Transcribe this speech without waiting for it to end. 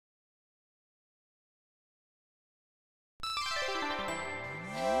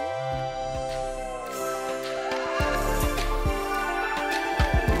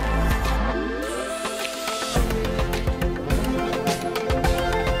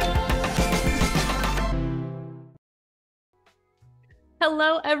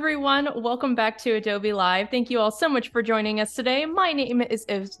Hello, everyone. Welcome back to Adobe Live. Thank you all so much for joining us today. My name is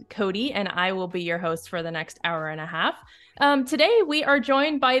Codi, and I will be your host for the next hour and a half. Today, we are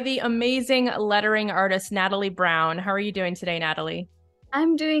joined by the amazing lettering artist, Natalie Brown. How are you doing today, Natalie?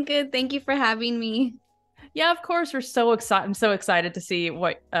 I'm doing good. Thank you for having me. Yeah, of course. We're so excited. I'm so excited to see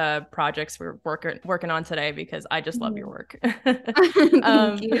what projects we're working on today because I just love your Mhm. work. Thank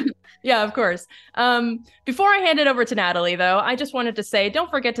um, you. yeah, of course. Before I hand it over to Natalie, though, I just wanted to say don't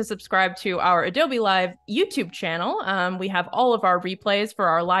forget to subscribe to our Adobe Live YouTube channel. We have all of our replays for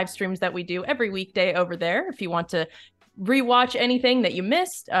our live streams that we do every weekday over there. If you want to rewatch anything that you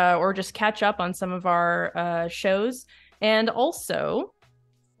missed or just catch up on some of our shows. And also,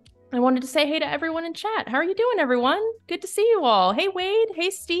 I wanted to say hey to everyone in chat. How are you doing, everyone? Good to see you all. Hey, Wade. Hey,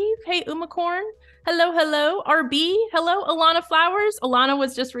 Steve. Hey, Umacorn. Hello, hello. RB. Hello, Alana Flowers. Alana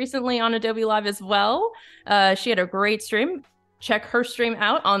was just recently on Adobe Live as well. She had a great stream. Check her stream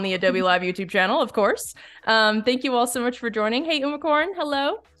out on the Adobe Live YouTube channel, of course. Thank you all so much for joining. Hey, Umacorn.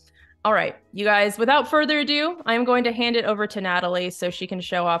 Hello. All right, you guys, without further ado, I'm going to hand it over to Natalie so she can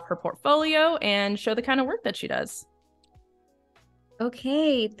show off her portfolio and show the kind of work that she does.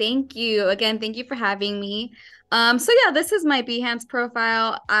 Okay, thank you. Again, thank you for having me. So yeah, this is my Behance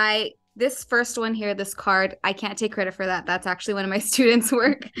profile. This first one here, this card, I can't take credit for that. That's actually one of my students'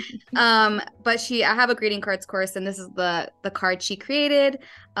 work. But I have a greeting cards course, and this is the card she created.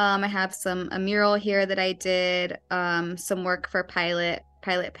 I have a mural here that I did, some work for Pilot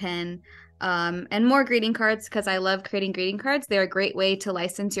Pen. And more greeting cards because I love creating greeting cards. They're a great way to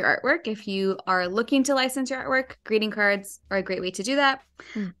license your artwork. If you are looking to license your artwork, greeting cards are a great way to do that.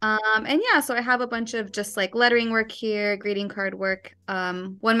 Mm. And yeah, so I have a bunch of just like lettering work here, greeting card work.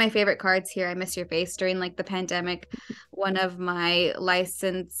 One of my favorite cards here, I Miss Your Face, during like the pandemic. One of my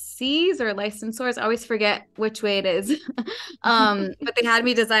licensees or licensors, I always forget which way it is. But they had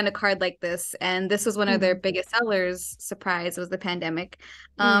me design a card like this, and this was one of their Mm. biggest sellers. Surprise, was the pandemic.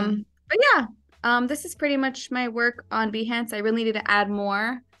 Mm. But yeah, this is pretty much my work on Behance. I really need to add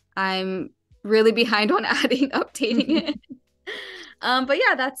more. I'm really behind on updating it. But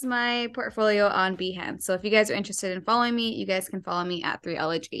yeah, that's my portfolio on Behance. So if you guys are interested in following me, you guys can follow me at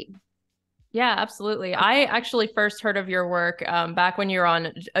Threeologie. Yeah, absolutely. I actually first heard of your work back when you were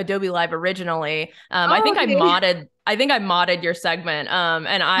on Adobe Live originally. I Oh, think okay. I think I modded your segment,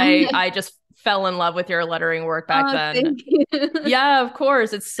 and I just fell in love with your lettering work back then. Thank you. Yeah, of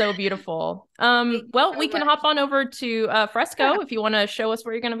course, it's so beautiful. Thank you Well, we so can much. hop on over to Yeah. Fresco if you want to show us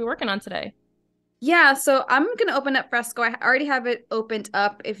what you're going to be working on today. Yeah, so I'm gonna open up Fresco. I already have it opened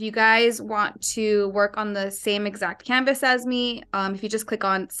up. If you guys want to work on the same exact canvas as me, if you just click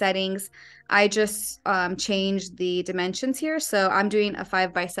on settings, I just changed the dimensions here. So I'm doing a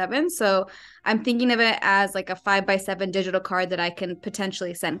 5x7. So I'm thinking of it as like a 5x7 digital card that I can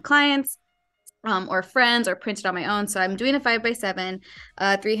potentially send clients or friends or print it on my own. So I'm doing a 5x7,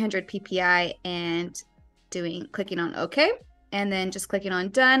 300 PPI, and clicking on OK, and then just clicking on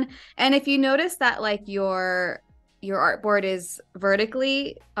done. And if you notice that like your artboard is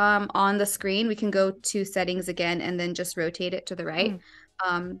vertically on the screen, we can go to settings again and then just rotate it to the right. Mm.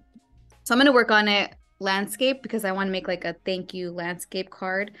 Um, so I'm going to work on it landscape because I want to make like a thank you landscape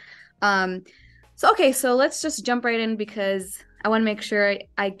card. Um, so okay, so let's just jump right in because I want to make sure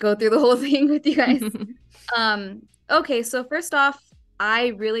I go through the whole thing with you guys. Okay, so first off, I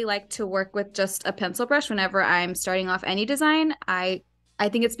really like to work with just a pencil brush whenever I'm starting off any design. I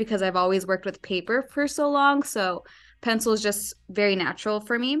think it's because I've always worked with paper for so long, so pencil is just very natural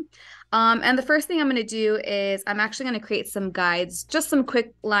for me. And the first thing I'm going to do is I'm actually going to create some guides, just some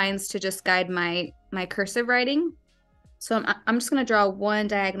quick lines to just guide my cursive writing. So I'm just going to draw one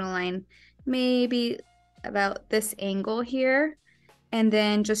diagonal line, maybe about this angle here, and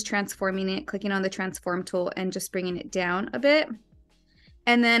then just transforming it, clicking on the transform tool and just bringing it down a bit.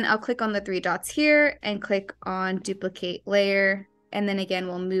 And then I'll click on the three dots here and click on duplicate layer. And then again,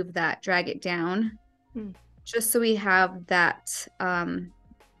 we'll move that, drag it down, Mm. just so we have that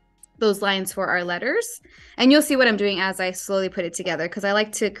those lines for our letters. And you'll see what I'm doing as I slowly put it together because I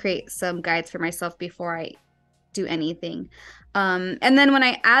like to create some guides for myself before I do anything. And then when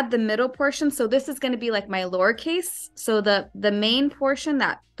I add the middle portion, so this is going to be like my lowercase. So the main portion,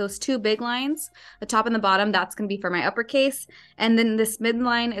 that those two big lines, the top and the bottom, that's going to be for my uppercase. And then this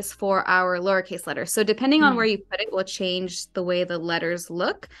midline is for our lowercase letters. So depending on where Mm. you put it will change the way the letters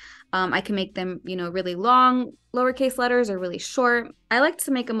look. I can make them, really long lowercase letters or really short. I like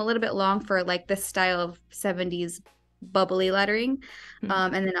to make them a little bit long for like this style of 70s bubbly lettering.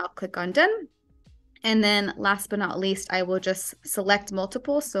 Mm. And then I'll click on done. And then last but not least, I will just select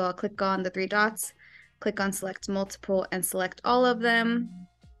multiple. So I'll click on the three dots, click on select multiple and select all of them.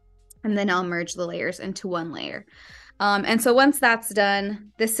 And then I'll merge the layers into one layer. And so once that's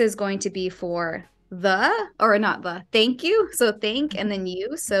done, this is going to be for thank you. So thank and then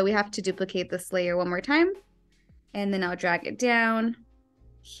you. So we have to duplicate this layer one more time. And then I'll drag it down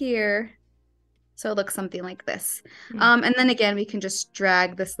here. So it looks something like this. And then again, we can just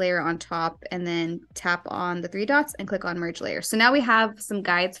drag this layer on top and then tap on the three dots and click on merge layer. So now we have some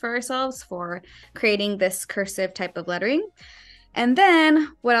guides for ourselves for creating this cursive type of lettering. And then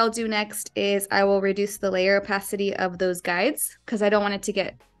what I'll do next is I will reduce the layer opacity of those guides because I don't want it to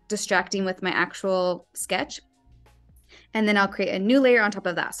get distracting with my actual sketch. And then I'll create a new layer on top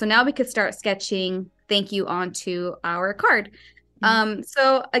of that. So now we could start sketching thank you onto our card.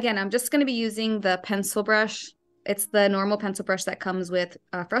 So again, I'm just going to be using the pencil brush. It's the normal pencil brush that comes with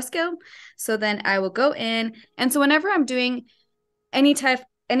Fresco. So then I will go in. And so whenever I'm doing any type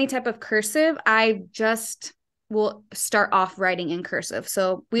of cursive, I just will start off writing in cursive.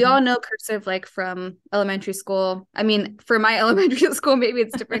 So we all know cursive like from elementary school. I mean, for my elementary school, maybe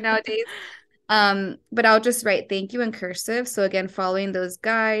it's different nowadays. But I'll just write thank you in cursive. So again, following those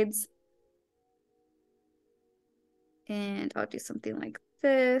guides. And I'll do something like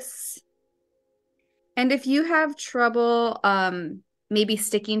this. And if you have trouble maybe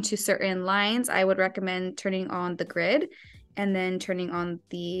sticking to certain lines, I would recommend turning on the grid and then turning on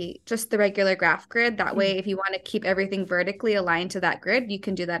just the regular graph grid. That way, if you want to keep everything vertically aligned to that grid, you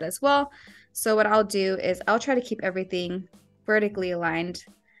can do that as well. So what I'll do is I'll try to keep everything vertically aligned.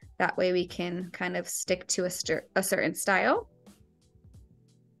 That way we can kind of stick to a certain style.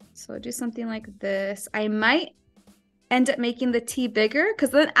 So I'll do something like this. I might end up making the T bigger because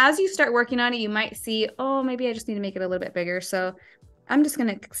then as you start working on it, you might see, oh, maybe I just need to make it a little bit bigger. So I'm just going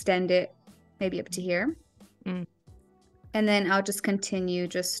to extend it maybe up to here. And then I'll just continue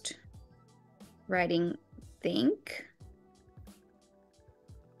just writing think.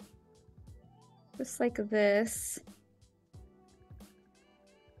 Just like this.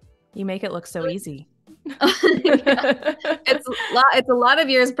 You make it look so easy. It's a lot of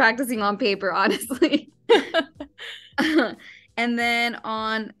years practicing on paper, honestly. And then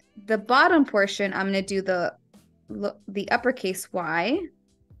on the bottom portion, I'm going to do the uppercase Y.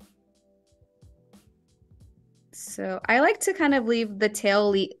 So I like to kind of leave the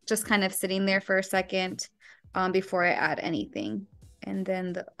tail just kind of sitting there for a second before I add anything. And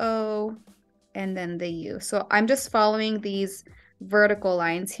then the O and then the U. So I'm just following these vertical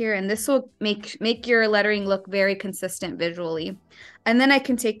lines here, and this will make your lettering look very consistent visually. And then I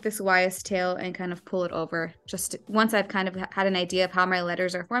can take this YS tail and kind of pull it over. Just once I've kind of had an idea of how my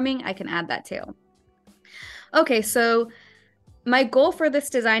letters are forming, I can add that tail. Okay, so my goal for this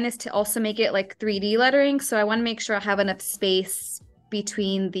design is to also make it like 3D lettering. So I want to make sure I have enough space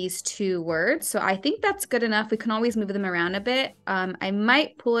between these two words. So I think that's good enough. We can always move them around a bit. I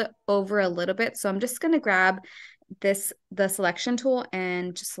might pull it over a little bit. So I'm just going to grab the selection tool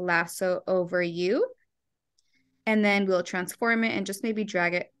and just lasso over you. And then we'll transform it and just maybe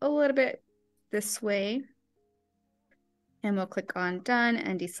drag it a little bit this way. And we'll click on done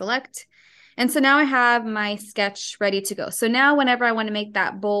and deselect. And so now I have my sketch ready to go. So now whenever I want to make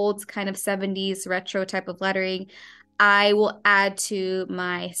that bold kind of 70s retro type of lettering, I will add to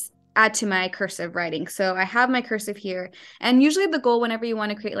my cursive writing. So I have my cursive here. And usually the goal whenever you want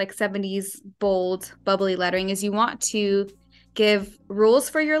to create like 70s bold, bubbly lettering is you want to give rules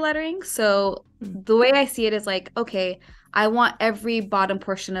for your lettering. So the way I see it is like, okay, I want every bottom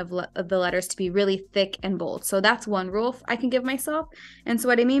portion of the letters to be really thick and bold. So that's one rule I can give myself. And so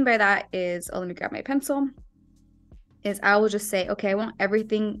what I mean by that is, let me grab my pencil, is I will just say, okay, I want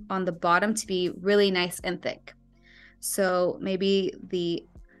everything on the bottom to be really nice and thick. So maybe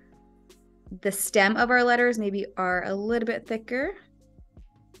the stem of our letters maybe are a little bit thicker,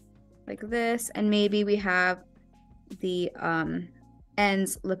 like this. And maybe we have the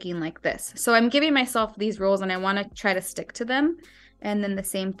ends looking like this. So I'm giving myself these rules and I want to try to stick to them. And then the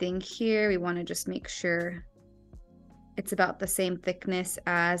same thing here, we want to just make sure it's about the same thickness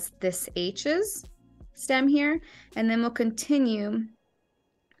as this H's stem here. And then we'll continue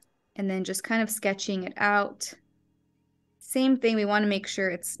and then just kind of sketching it out. Same thing, we want to make sure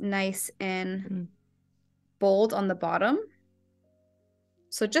it's nice and bold on the bottom.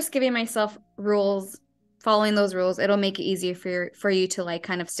 So just giving myself rules, following those rules, it'll make it easier for you to like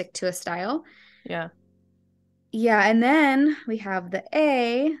kind of stick to a style. Yeah. Yeah, and then we have the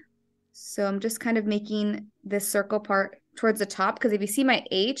A. So I'm just kind of making this circle part towards the top because if you see my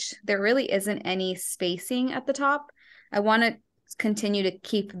H, there really isn't any spacing at the top. I want to continue to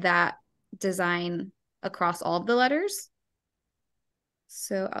keep that design across all of the letters.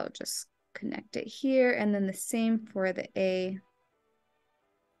 So I'll just connect it here. And then the same for the A.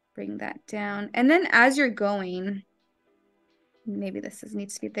 Bring that down. And then as you're going, maybe this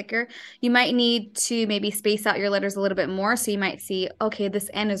needs to be thicker. You might need to maybe space out your letters a little bit more. So you might see, okay, this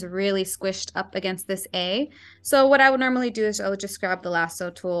N is really squished up against this A. So what I would normally do is I would just grab the lasso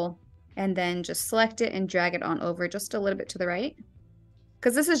tool and then just select it and drag it on over just a little bit to the right.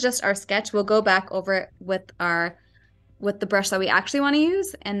 Because this is just our sketch. We'll go back over it with the brush that we actually want to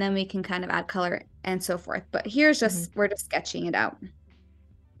use, and then we can kind of add color and so forth. But here's just, we're just sketching it out.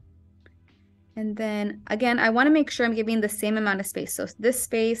 And then again, I want to make sure I'm giving the same amount of space. So this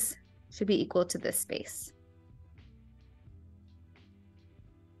space should be equal to this space.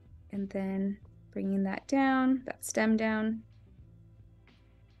 And then bringing that down, that stem down.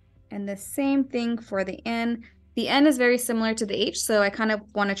 And the same thing for the N. The N is very similar to the H, so I kind of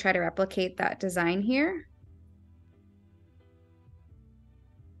want to try to replicate that design here.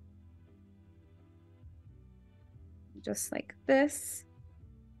 Just like this.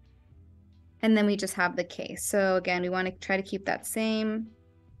 And then we just have the K. So again, we want to try to keep that same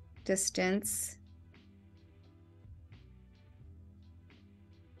distance.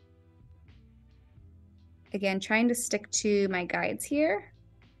 Again, trying to stick to my guides here.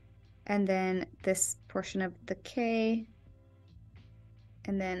 And then this portion of the K.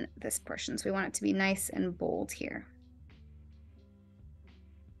 And then this portion. So we want it to be nice and bold here.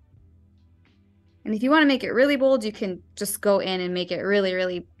 And if you want to make it really bold, you can just go in and make it really,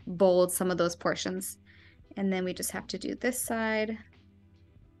 really bold, some of those portions. And then we just have to do this side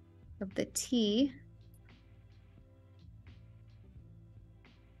of the T.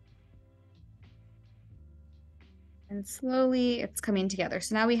 And slowly it's coming together.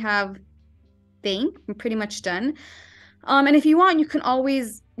 So now we have thank, I'm pretty much done. And if you want, you can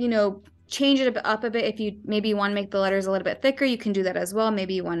always, change it up a bit. If you maybe want to make the letters a little bit thicker, you can do that as well.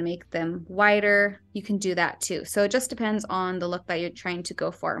 Maybe you want to make them wider, you can do that too. So it just depends on the look that you're trying to go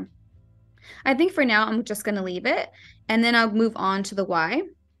for. I think for now, I'm just going to leave it, and then I'll move on to the Y.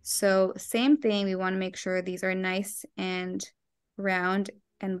 So same thing, we want to make sure these are nice and round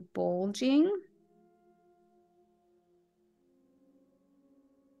and bulging.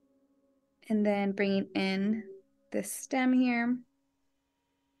 And then bringing in this stem here.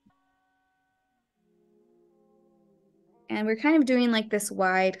 And we're kind of doing like this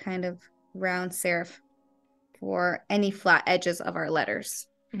wide kind of round serif for any flat edges of our letters.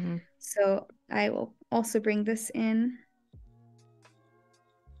 So I will also bring this in.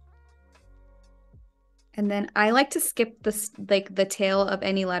 And then I like to skip this, like the tail of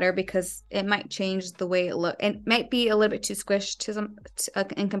any letter, because it might change the way it looks. It might be a little bit too squished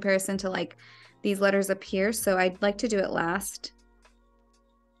in comparison to like these letters up here. So I'd like to do it last.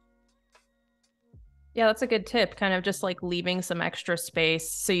 Yeah, that's a good tip. Kind of just like leaving some extra space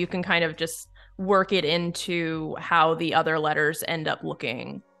so you can kind of just work it into how the other letters end up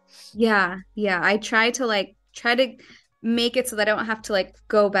looking. Yeah. I try to make it so that I don't have to like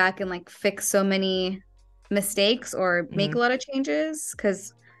go back and like fix so many mistakes or make a lot of changes,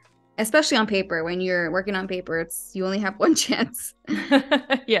 because especially on paper, when you're working on paper, you only have one chance.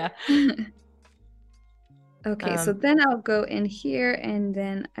 Yeah. Okay, so then I'll go in here and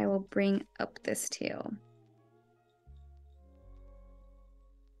then I will bring up this tail.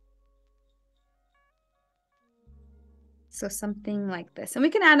 So something like this. And we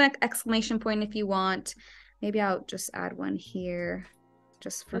can add an exclamation point if you want. Maybe I'll just add one here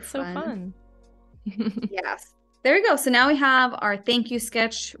just for fun. That's so fun. Yes. There we go. So now we have our thank you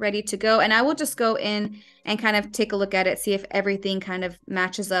sketch ready to go. And I will just go in and kind of take a look at it, see if everything kind of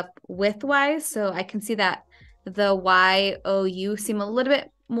matches up width-wise. So I can see that the Y-O-U seem a little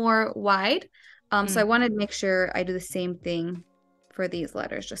bit more wide. So I wanted to make sure I do the same thing for these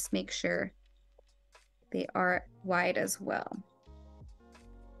letters. Just make sure they are wide as well.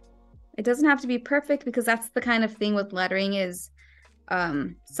 It doesn't have to be perfect, because that's the kind of thing with lettering is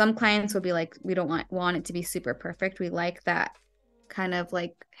some clients will be like, we don't want it to be super perfect. We like that kind of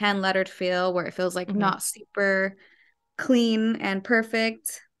like hand lettered feel where it feels like not super clean and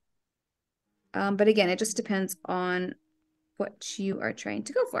perfect. But again, it just depends on what you are trying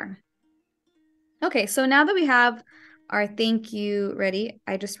to go for. Okay, so now that we have our thank you ready,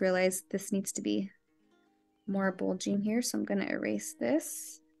 I just realized this needs to be more bulging here. So I'm going to erase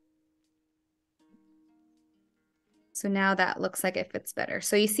this. So now that looks like it fits better.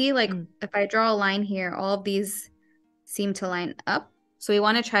 So you see, like if I draw a line here, all of these seem to line up. So we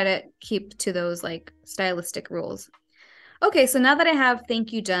want to try to keep to those like stylistic rules. Okay, so now that I have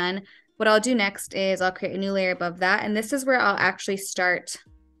thank you done, what I'll do next is I'll create a new layer above that. And this is where I'll actually start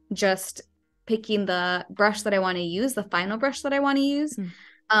just picking the brush that I want to use, the final brush that I want to use.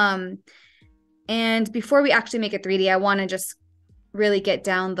 Um, and before we actually make it 3D, I want to just really get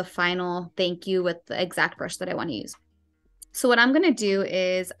down the final thank you with the exact brush that I want to use. So what I'm going to do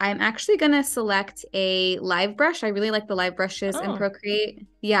is I'm actually going to select a live brush. I really like the live brushes in Procreate.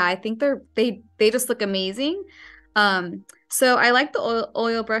 Yeah, I think they just look amazing. So I like the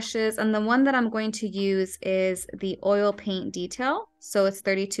oil brushes, and the one that I'm going to use is the oil paint detail. So it's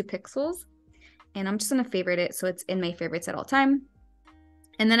 32 pixels, and I'm just going to favorite it so it's in my favorites at all time.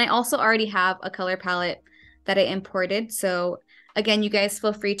 And then I also already have a color palette that I imported. So again, you guys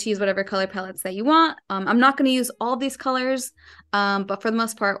feel free to use whatever color palettes that you want. I'm not going to use all these colors, but for the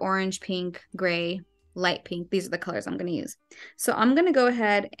most part, orange, pink, gray, light pink, these are the colors I'm going to use. So I'm going to go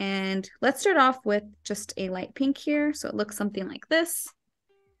ahead and let's start off with just a light pink here. So it looks something like this.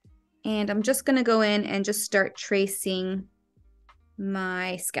 And I'm just going to go in and just start tracing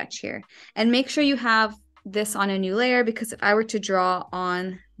my sketch here. And make sure you have this on a new layer, because if I were to draw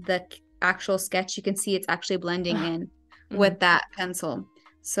on the actual sketch, you can see it's actually blending in with that pencil.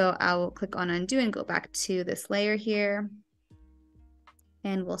 So I will click on undo and go back to this layer here,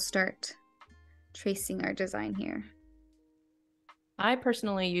 and we'll start tracing our design here. I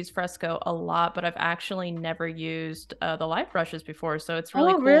personally use Fresco a lot, but I've actually never used the live brushes before, so it's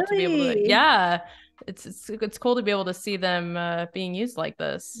really cool to be able to. Yeah, it's cool to be able to see them being used like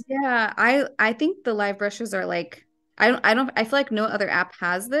this. Yeah, I think the live brushes are like, I feel like no other app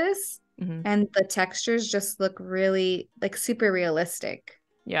has this, and the textures just look really like super realistic.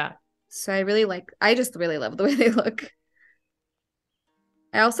 Yeah. So I just really love the way they look.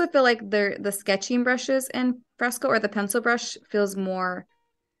 I also feel like the sketching brushes in Fresco, or the pencil brush, feels more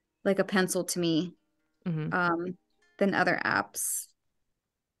like a pencil to me than other apps.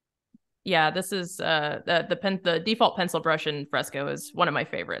 Yeah, this is the default pencil brush in Fresco is one of my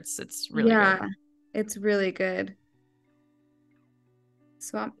favorites. It's really good. It's really good.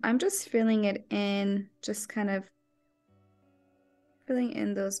 So I'm just filling it in, just kind of filling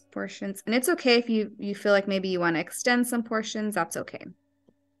in those portions. And it's okay if you feel like maybe you want to extend some portions, that's okay.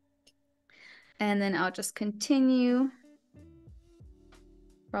 And then I'll just continue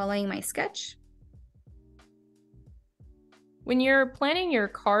following my sketch. When you're planning your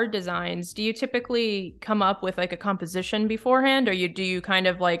card designs, do you typically come up with like a composition beforehand, or do you kind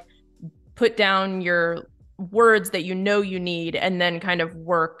of like put down your words that you know you need and then kind of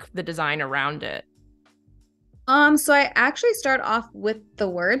work the design around it? So I actually start off with the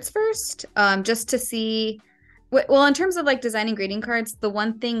words first, just to see. Well, in terms of like designing greeting cards, the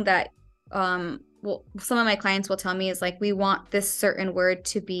one thing that well, some of my clients will tell me is like, we want this certain word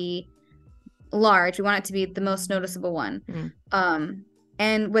to be large. We want it to be the most noticeable one.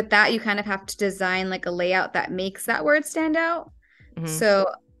 And with that, you kind of have to design like a layout that makes that word stand out.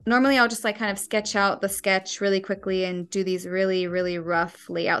 So normally I'll just like kind of sketch out the sketch really quickly and do these really, really rough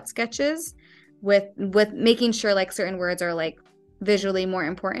layout sketches with making sure like certain words are like visually more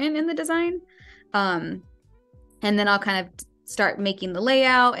important in the design. And then I'll kind of start making the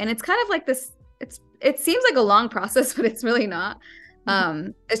layout, and it's kind of like this, it seems like a long process, but it's really not.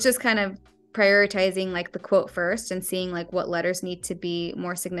 It's just kind of prioritizing like the quote first and seeing like what letters need to be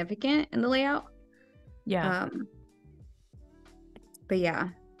more significant in the layout. Yeah. But yeah,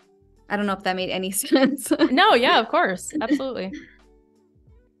 I don't know if that made any sense. No, yeah, of course. Absolutely.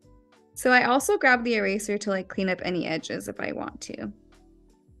 So I also grab the eraser to like clean up any edges if I want to.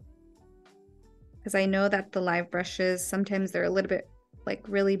 Because I know that the live brushes, sometimes they're a little bit like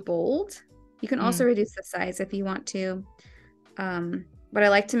really bold. You can also reduce the size if you want to. But I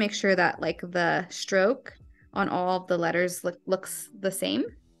like to make sure that like the stroke on all of the letters looks the same.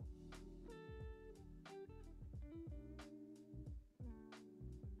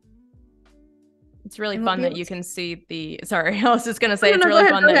 It's really fun that you can see the, sorry, I was just going to say, it's really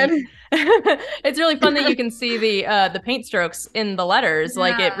fun that it's really fun that you can see the paint strokes in the letters.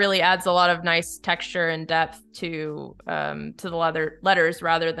 Like it really adds a lot of nice texture and depth to the letters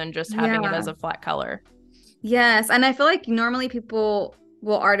rather than just having it as a flat color. Yes, and I feel like normally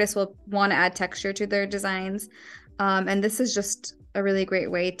artists will want to add texture to their designs. And this is just a really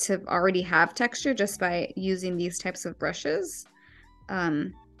great way to already have texture just by using these types of brushes.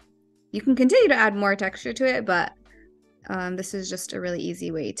 You can continue to add more texture to it, but this is just a really easy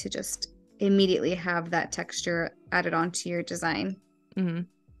way to just immediately have that texture added onto your design.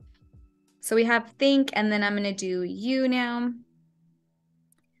 So we have think, and then I'm going to do you now.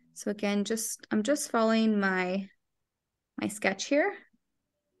 So again, I'm just following my sketch here.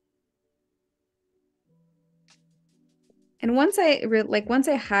 And once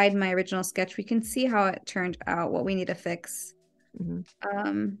I hide my original sketch, we can see how it turned out, what we need to fix.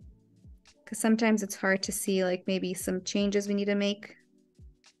 Because sometimes it's hard to see like maybe some changes we need to make.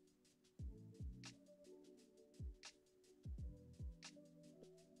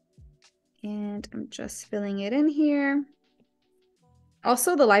 And I'm just filling it in here.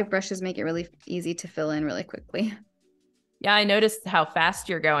 Also, the live brushes make it really easy to fill in really quickly. Yeah, I noticed how fast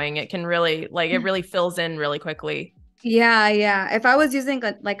you're going. It can really, like, it really fills in really quickly. Yeah, yeah. If I was using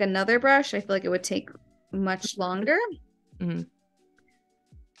like another brush, I feel like it would take much longer. Mhm.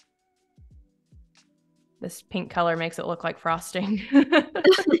 This pink color makes it look like frosting.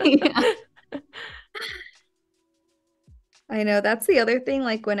 Yeah. I know that's the other thing.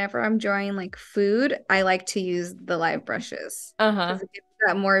 Like whenever I'm drawing like food, I like to use the live brushes Uh-huh. because it gives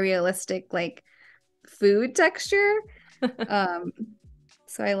that more realistic like food texture. Um,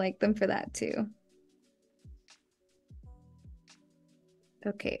 so I like them for that too.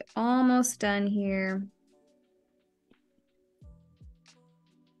 Okay, almost done here.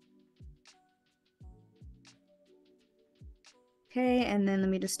 Okay, and then let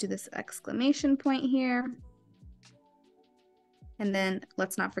me just do this exclamation point here. And then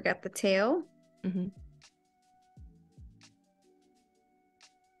let's not forget the tail. Mm-hmm.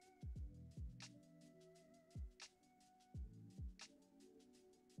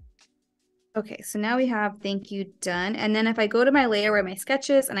 Okay, so now we have thank you done. And then if I go to my layer where my sketch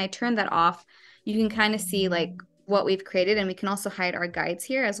is and I turn that off, you can kind of see like what we've created, and we can also hide our guides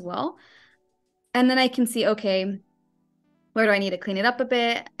here as well. And then I can see, okay, where do I need to clean it up a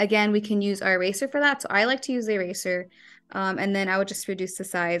bit? Again, we can use our eraser for that. So I like to use the eraser. And then I would just reduce the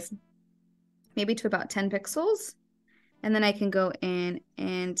size maybe to about 10 pixels. And then I can go in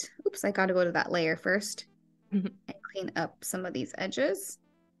and, oops, I got to go to that layer first Mm-hmm. and clean up some of these edges.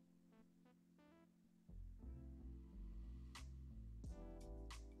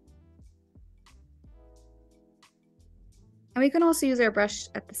 And we can also use our brush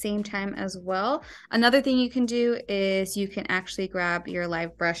at the same time as well. Another thing you can do is you can actually grab your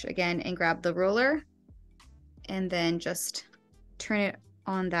live brush again and grab the roller and then just turn it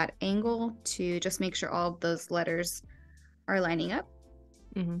on that angle to just make sure all of those letters are lining up.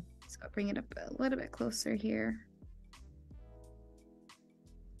 Mm-hmm. So I'll bring it up a little bit closer here.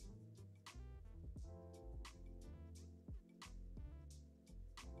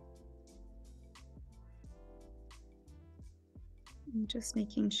 I'm just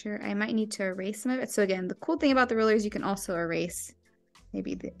making sure. I might need to erase some of it. So again, the cool thing about the ruler is you can also erase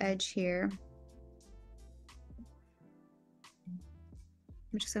maybe the edge here.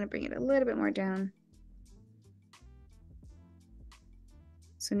 I'm just going to bring it a little bit more down.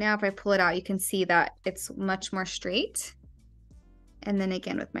 So now if I pull it out, you can see that it's much more straight. And then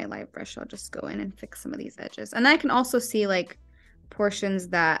again, with my live brush, I'll just go in and fix some of these edges. And I can also see like portions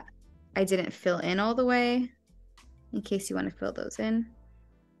that I didn't fill in all the way, in case you want to fill those in.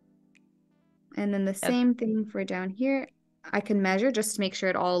 And then the same thing for down here. I can measure just to make sure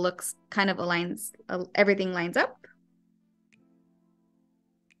it all looks kind of aligns, everything lines up.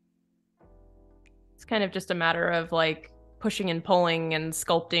 It's kind of just a matter of like pushing and pulling and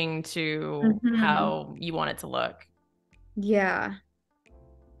sculpting to how you want it to look. Yeah.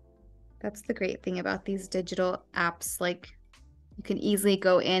 That's the great thing about these digital apps. Like you can easily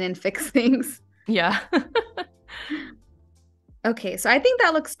go in and fix things. Yeah. Okay, so I think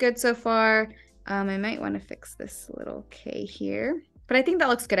that looks good so far. I might want to fix this little K here, but I think that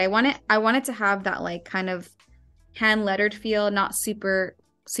looks good. I want it to have that like kind of hand lettered feel, not super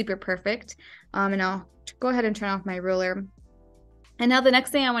perfect. And I'll go ahead and turn off my ruler. And now the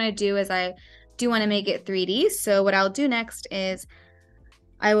next thing I want to do is I do want to make it 3D. So what I'll do next is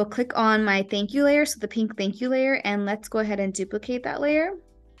I will click on my thank you layer, so the pink thank you layer, and let's go ahead and duplicate that layer.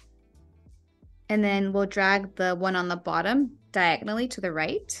 And then we'll drag the one on the bottom diagonally to the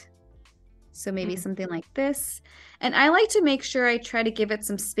right. So maybe something like this. And I like to make sure I try to give it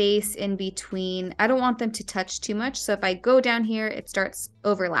some space in between. I don't want them to touch too much. So if I go down here, it starts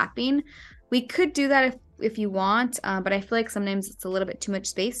overlapping. We could do that if you want, but I feel like sometimes it's a little bit too much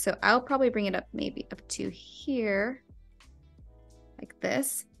space. So I'll probably bring it up maybe up to here, like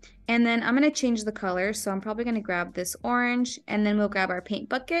this. And then I'm going to change the color. So I'm probably going to grab this orange, and then we'll grab our paint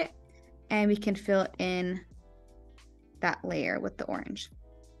bucket and we can fill in that layer with the orange.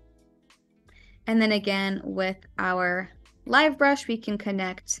 And then again, with our live brush, we can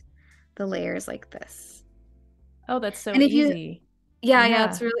connect the layers like this. Oh, that's so and if easy. yeah,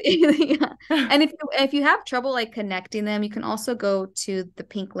 it's really easy. Yeah. And if you have trouble like connecting them, you can also go to the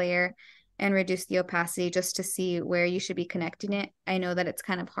pink layer and reduce the opacity just to see where you should be connecting it. I know that it's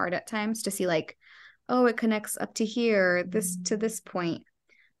kind of hard at times to see like, oh, it connects up to here, this to this point.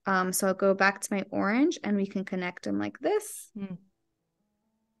 So I'll go back to my orange and we can connect them like this.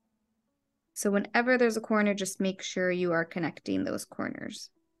 So whenever there's a corner, just make sure you are connecting those corners.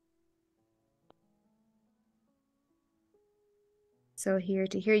 So here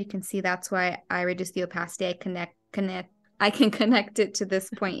to here, you can see that's why I reduce the opacity. I can connect it to this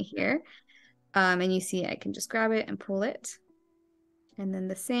point here. And you see I can just grab it and pull it. And then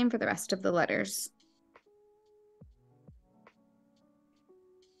the same for the rest of the letters.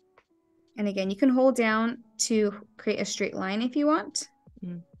 And again, you can hold down to create a straight line if you want.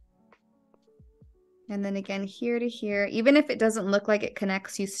 Mm. And then again, here to here, even if it doesn't look like it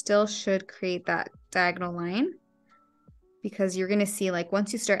connects, you still should create that diagonal line, because you're going to see, like,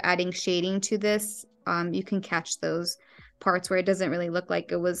 once you start adding shading to this, you can catch those parts where it doesn't really look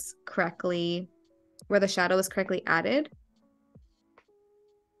like it was correctly, where the shadow was correctly added.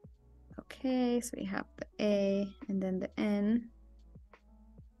 Okay, so we have the A and then the N.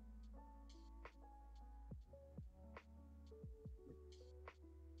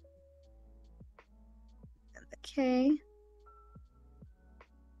 And the K.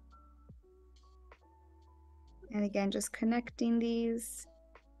 And again, just connecting these.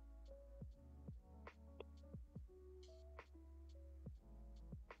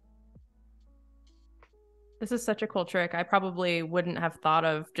 This is such a cool trick. I probably wouldn't have thought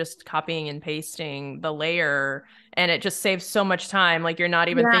of just copying and pasting the layer, and it just saves so much time. Like, you're not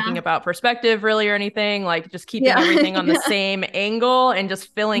even thinking about perspective really or anything, like just keeping everything on the same angle and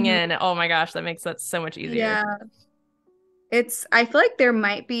just filling in. Oh my gosh, that makes that so much easier. Yeah. I feel like there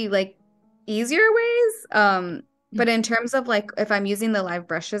might be like easier ways. But in terms of like if I'm using the live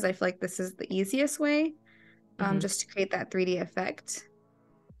brushes, I feel like this is the easiest way, just to create that 3D effect.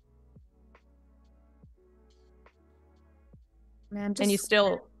 Man, and you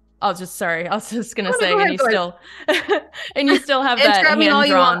still, I was just gonna say, and you still and you still have that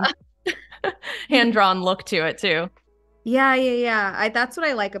hand drawn look to it too. Yeah. That's what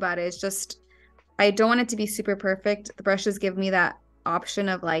I like about it. It's just, I don't want it to be super perfect. The brushes give me that option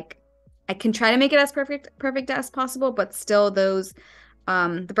of like, I can try to make it as perfect as possible, but still those,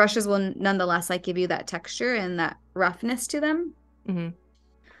 the brushes will nonetheless like give you that texture and that roughness to them.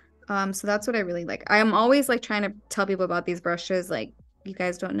 So that's what I really like. I'm always like trying to tell people about these brushes. Like, you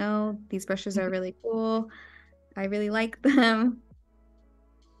guys don't know, these brushes are really cool. I really like them.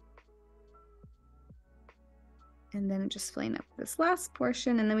 And then just filling up this last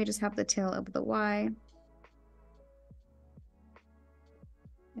portion, and then we just have the tail of the Y.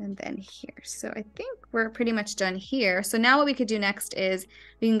 And then here. So I think we're pretty much done here. So now what we could do next is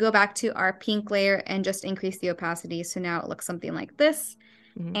we can go back to our pink layer and just increase the opacity. So now it looks something like this.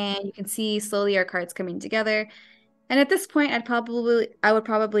 And you can see slowly our cards coming together. And at this point, I would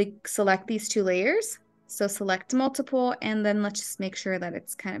probably select these two layers. So select multiple, and then let's just make sure that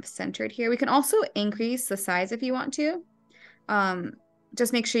it's kind of centered here. We can also increase the size if you want to.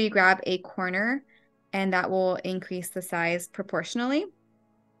 Just make sure you grab a corner, and that will increase the size proportionally.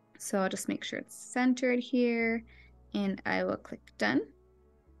 So I'll just make sure it's centered here, and I will click done.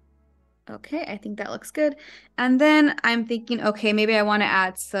 Okay, I think that looks good. And then I'm thinking, okay, maybe I want to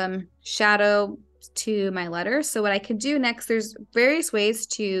add some shadow to my letters. So what I could do next, there's various ways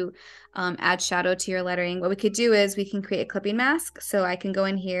to add shadow to your lettering. What we could do is we can create a clipping mask. So I can go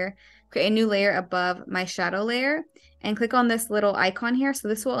in here, create a new layer above my shadow layer, and click on this little icon here. So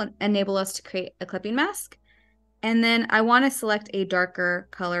this will enable us to create a clipping mask. And then I want to select a darker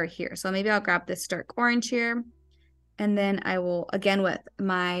color here. So maybe I'll grab this dark orange here. And then I will, again, with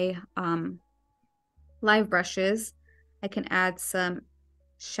my live brushes, I can add some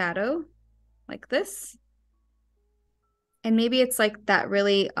shadow like this. And maybe it's like that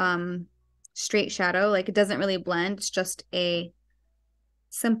really straight shadow, like it doesn't really blend. It's just a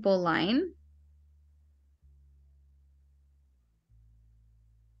simple line.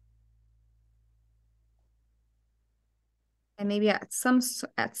 And maybe at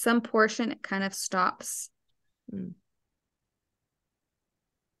some portion, it kind of stops.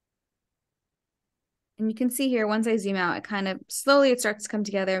 And you can see here, once I zoom out, it kind of slowly, it starts to come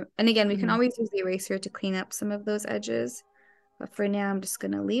together. And again, we can always use the eraser to clean up some of those edges. But for now, I'm just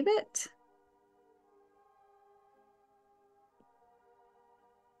going to leave it.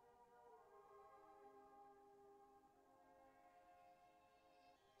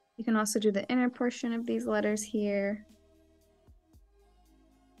 You can also do the inner portion of these letters here.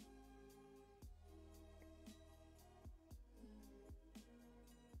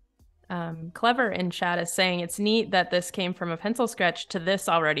 Clever in chat is saying it's neat that this came from a pencil sketch to this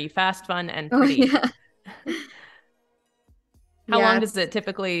already. Fast, fun, and pretty. How long does it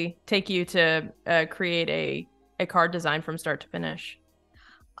typically take you to create a card design from start to finish?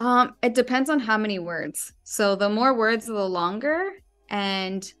 It depends on how many words. So the more words, the longer,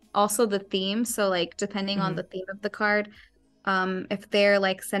 and also the theme. So like depending on the theme of the card, if they're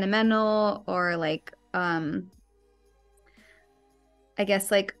like sentimental or like I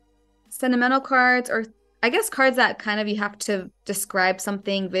guess like sentimental cards, or I guess cards that kind of you have to describe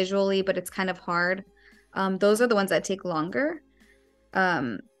something visually, but it's kind of hard. Those are the ones that take longer.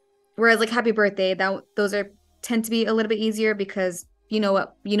 Whereas like happy birthday, those are tend to be a little bit easier because you know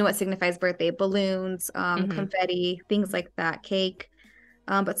what signifies birthday, balloons, confetti, things like that, cake.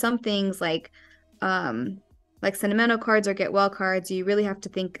 But some things like sentimental cards or get well cards, you really have to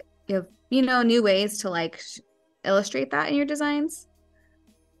think of, new ways to like illustrate that in your designs.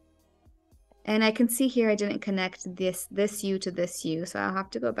 And I can see here I didn't connect this U to this U, so I'll have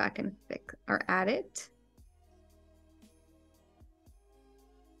to go back and fix or add it.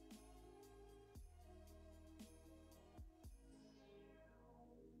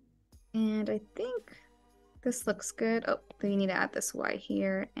 And I think this looks good. Oh, we need to add this Y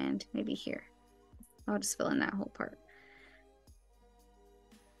here and maybe here. I'll just fill in that whole part.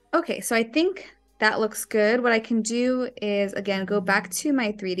 Okay, so I think that looks good. What I can do is, again, go back to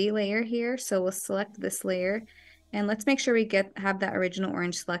my 3D layer here. So we'll select this layer and let's make sure we have that original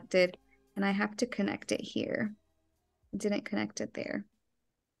orange selected. And I have to connect it here. I didn't connect it there.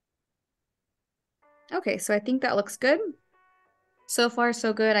 Okay, so I think that looks good. So far,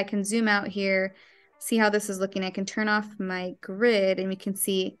 so good. I can zoom out here, see how this is looking. I can turn off my grid and we can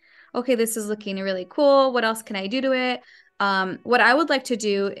see, okay, this is looking really cool. What else can I do to it? What I would like to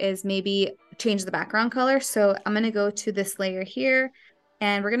do is maybe change the background color. So I'm going to go to this layer here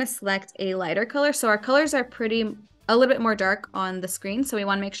and we're going to select a lighter color. So our colors are a little bit more dark on the screen. So we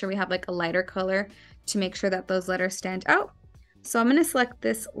want to make sure we have like a lighter color to make sure that those letters stand out. So I'm going to select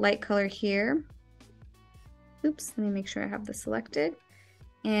this light color here. Oops, let me make sure I have this selected.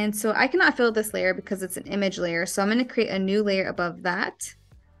 And so I cannot fill this layer because it's an image layer. So I'm going to create a new layer above that.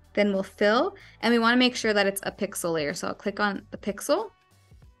 Then we'll fill, and we want to make sure that it's a pixel layer. So I'll click on the pixel.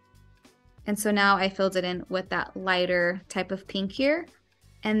 And so now I filled it in with that lighter type of pink here.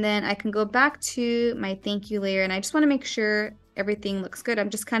 And then I can go back to my thank you layer, and I just want to make sure everything looks good. I'm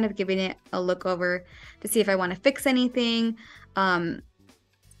just kind of giving it a look over to see if I want to fix anything.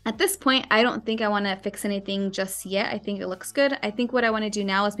 At this point, I don't think I want to fix anything just yet. I think it looks good. I think what I want to do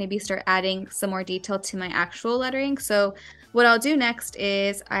now is maybe start adding some more detail to my actual lettering. So what I'll do next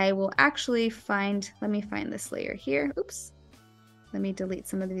is I will actually let me find this layer here. Oops. Let me delete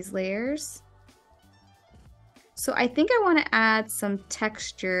some of these layers. So I think I want to add some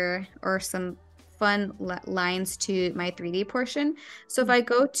texture or some fun lines to my 3D portion. So if I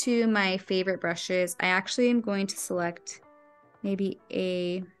go to my favorite brushes, I actually am going to select maybe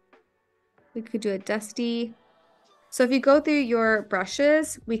we could do a dusty. So if you go through your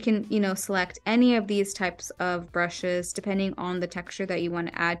brushes, we can, select any of these types of brushes depending on the texture that you want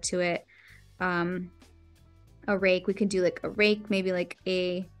to add to it. A rake, we can do like a rake, maybe like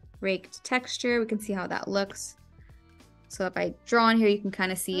a raked texture. We can see how that looks. So if I draw on here, you can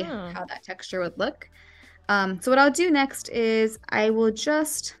kind of see how that texture would look. So what I'll do next is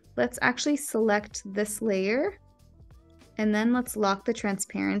let's actually select this layer. And then let's lock the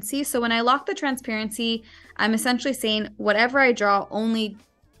transparency. So when I lock the transparency, I'm essentially saying whatever I draw, only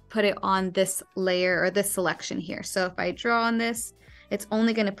put it on this layer or this selection here. So if I draw on this, it's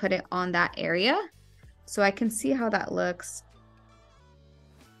only going to put it on that area. So I can see how that looks.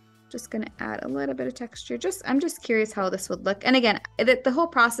 Just going to add a little bit of texture. I'm just curious how this would look. And again, the whole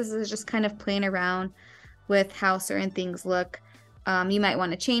process is just kind of playing around with how certain things look. You might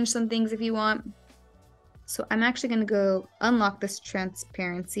want to change some things if you want. So I'm actually going to go unlock this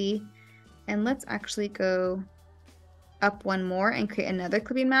transparency, and let's actually go up one more and create another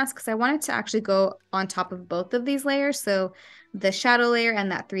clipping mask because I want it to actually go on top of both of these layers. So the shadow layer and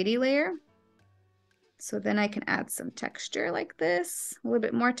that 3D layer. So then I can add some texture like this, a little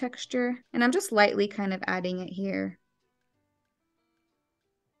bit more texture, and I'm just lightly kind of adding it here.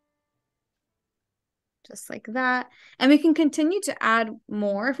 Just like that. And we can continue to add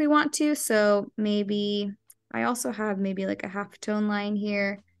more if we want to. So maybe I also have maybe like a half-tone line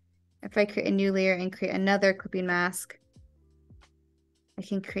here. If I create a new layer and create another clipping mask, I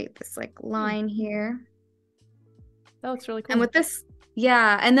can create this like line here. That looks really cool. And with this,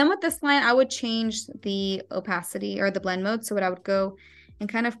 yeah, and then with this line, I would change the opacity or the blend mode. So what I would go and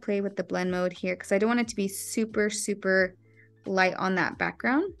kind of play with the blend mode here because I don't want it to be super, super light on that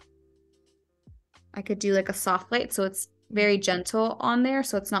background. I could do like a soft light, so it's very gentle on there,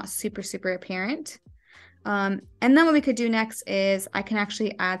 so it's not super, super apparent. And then what we could do next is I can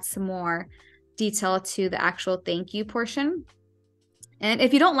actually add some more detail to the actual thank you portion. And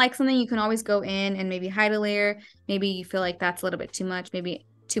if you don't like something, you can always go in and maybe hide a layer. Maybe you feel like that's a little bit too much, maybe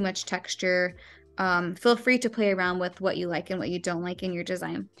too much texture. Feel free to play around with what you like and what you don't like in your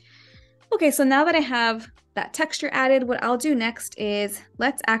design. Okay, so now that I have that texture added, what I'll do next is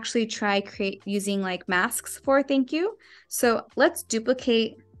let's actually try using like masks for thank you. So let's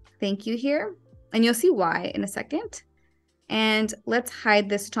duplicate thank you here, and you'll see why in a second. And let's hide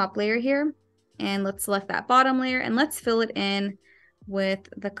this top layer here, and let's select that bottom layer, and let's fill it in with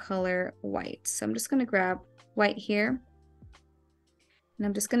the color white. So I'm just going to grab white here, and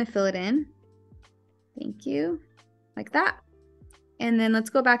I'm just going to fill it in. Thank you, like that. And then let's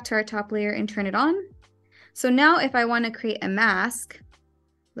go back to our top layer and turn it on. So now if I want to create a mask,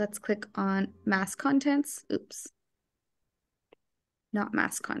 let's click on mask contents. Oops. Not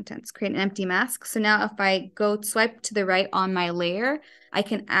mask contents, create an empty mask. So now if I go swipe to the right on my layer, I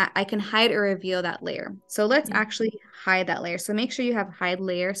can hide or reveal that layer. So let's actually hide that layer. So make sure you have hide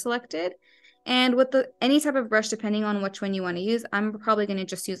layer selected. And with any type of brush, depending on which one you want to use, I'm probably going to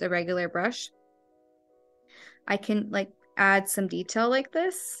just use a regular brush. I can like add some detail like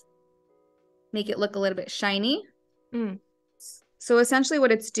this, make it look a little bit shiny. So essentially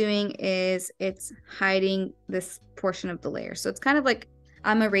what it's doing is it's hiding this portion of the layer. So it's kind of like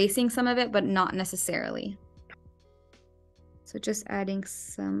I'm erasing some of it, but not necessarily. So just adding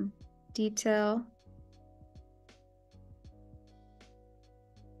some detail.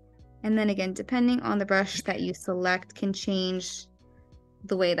 And then again, depending on the brush that you select can change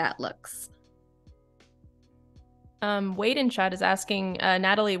the way that looks. Wade in chat is asking,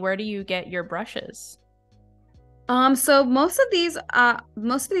 Natalie, where do you get your brushes? So most of these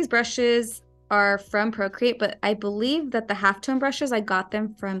brushes are from Procreate, but I believe that the halftone brushes, I got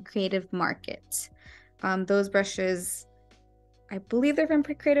them from Creative Market. Those brushes, I believe they're from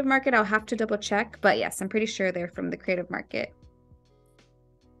Creative Market. I'll have to double check, but yes, I'm pretty sure they're from the Creative Market.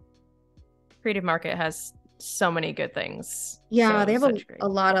 Creative Market has so many good things. Yeah, they have a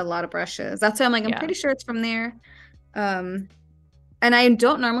lot of brushes. That's why I'm like, I'm pretty sure it's from there. And I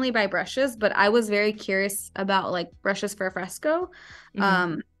don't normally buy brushes, but I was very curious about like brushes for Fresco.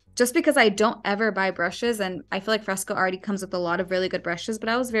 Just because I don't ever buy brushes, and I feel like Fresco already comes with a lot of really good brushes, but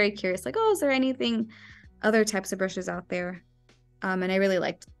I was very curious, like, oh, is there anything, other types of brushes out there? And I really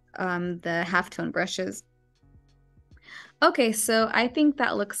liked the halftone brushes. Okay, so I think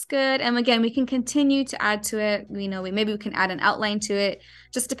that looks good. And again, we can continue to add to it. Maybe we can add an outline to it,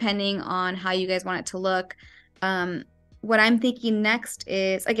 just depending on how you guys want it to look. What I'm thinking next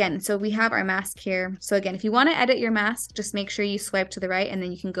is, again, so we have our mask here. So again, if you want to edit your mask, just make sure you swipe to the right and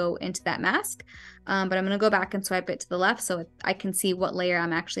then you can go into that mask. But I'm going to go back and swipe it to the left so I can see what layer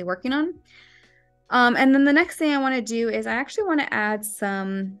I'm actually working on. And then the next thing I want to do is I actually want to add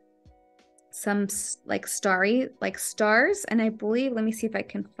some like stars. And I believe, let me see if I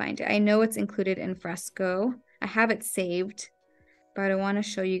can find it. I know it's included in Fresco. I have it saved, but I want to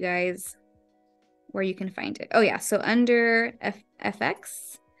show you guys where you can find it. Oh yeah, so under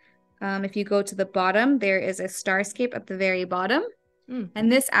FX, if you go to the bottom, there is a starscape at the very bottom. And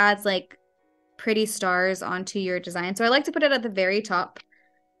this adds like pretty stars onto your design. So I like to put it at the very top.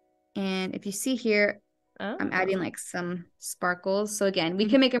 And if you see here, I'm adding like some sparkles. So again, we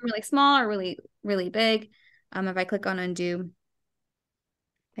can make them really small or really, really big. If I click on undo,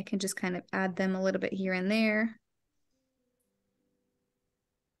 I can just kind of add them a little bit here and there.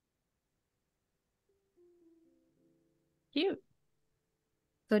 Cute.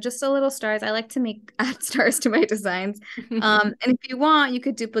 So just a little stars. I like to add stars to my designs. And if you want, you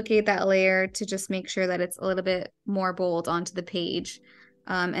could duplicate that layer to just make sure that it's a little bit more bold onto the page.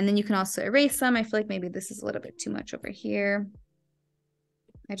 And then you can also erase them. I feel like maybe this is a little bit too much over here.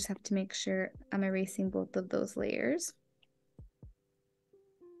 I just have to make sure I'm erasing both of those layers.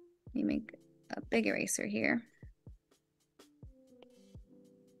 Let me make a big eraser here.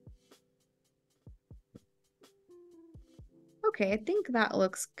 Okay, I think that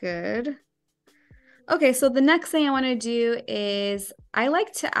looks good. Okay, so the next thing I want to do is I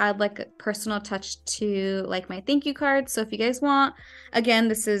like to add like a personal touch to like my thank you card. So if you guys want, again,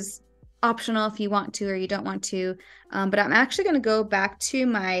 this is optional if you want to or you don't want to, but I'm actually going to go back to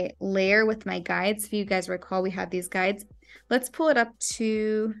my layer with my guides. If you guys recall, we have these guides. Let's pull it up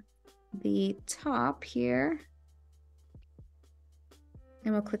to the top here.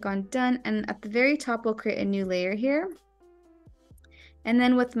 And we'll click on done. And at the very top, we'll create a new layer here. And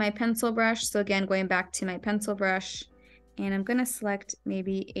then with my pencil brush, so again, going back to my pencil brush, and I'm going to select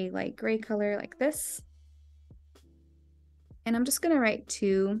maybe a light gray color like this. And I'm just going to write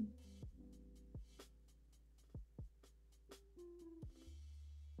 2.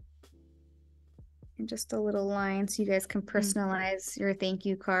 And just a little line so you guys can personalize your thank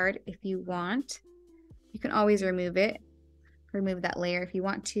you card if you want. You can always remove that layer if you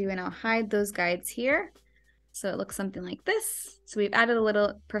want to, and I'll hide those guides here. So it looks something like this. So we've added a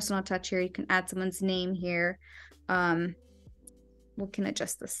little personal touch here. You can add someone's name here. We can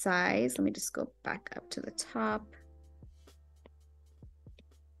adjust the size. Let me just go back up to the top.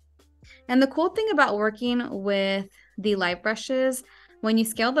 And the cool thing about working with the live brushes, when you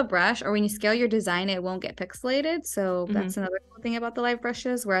scale the brush or when you scale your design, it won't get pixelated. So that's another cool thing about the live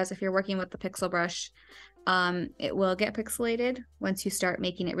brushes. Whereas if you're working with the pixel brush, it will get pixelated once you start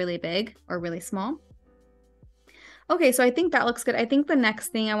making it really big or really small. Okay, so I think that looks good. I think the next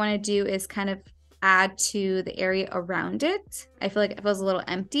thing I want to do is kind of add to the area around it. I feel like it feels a little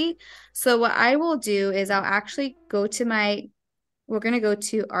empty. So what I will do is I'll actually go to we're going to go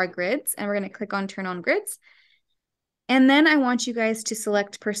to our grids and we're going to click on turn on grids. And then I want you guys to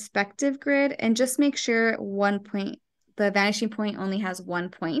select perspective grid and just make sure the vanishing point only has 1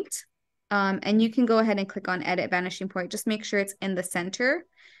 point. And you can go ahead and click on edit vanishing point. Just make sure it's in the center.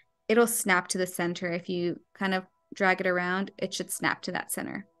 It'll snap to the center. If you kind of drag it around, it should snap to that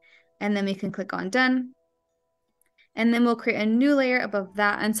center. And then we can click on done. And then we'll create a new layer above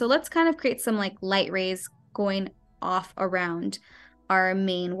that. And so let's kind of create some like light rays going off around our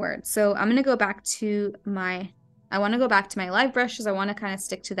main word. So I'm going to go back to I want to go back to my live brushes. I want to kind of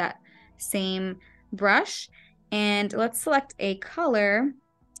stick to that same brush. And let's select a color.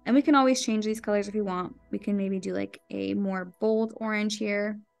 And we can always change these colors if you want. We can maybe do like a more bold orange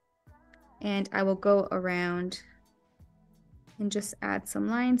here. And I will go around and just add some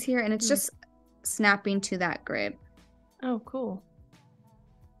lines here. And it's just snapping to that grid. Oh, cool.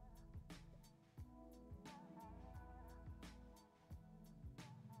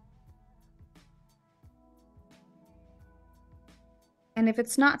 And if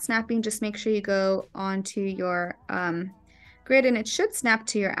it's not snapping, just make sure you go onto your grid and it should snap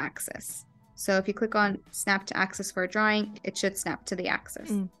to your axis. So if you click on snap to axis for a drawing, it should snap to the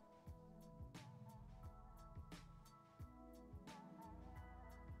axis.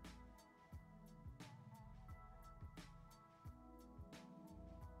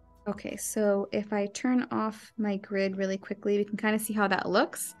 Okay, so if I turn off my grid really quickly, we can kind of see how that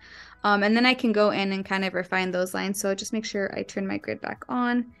looks. And then I can go in and kind of refine those lines. So just make sure I turn my grid back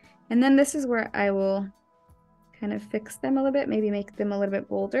on. And then this is where I will kind of fix them a little bit, maybe make them a little bit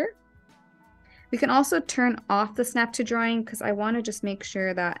bolder. We can also turn off the snap to drawing because I want to just make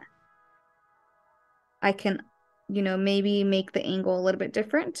sure that I can, maybe make the angle a little bit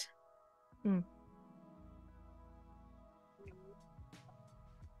different.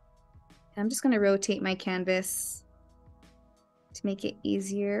 I'm just going to rotate my canvas to make it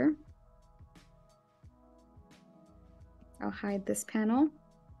easier. I'll hide this panel.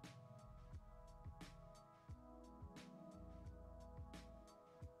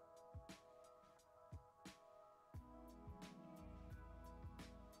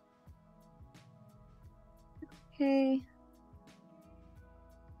 Okay.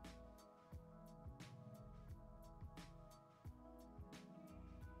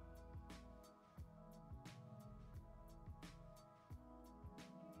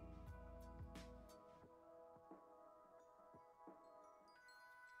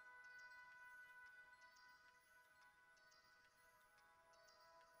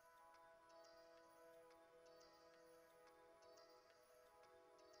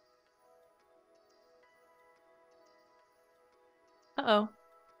 Uh-oh.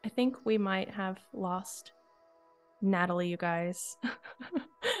 I think we might have lost Natalie, you guys.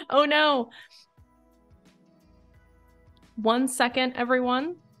 Oh no. 1 second,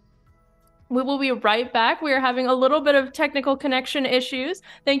 everyone. We will be right back. We are having a little bit of technical connection issues.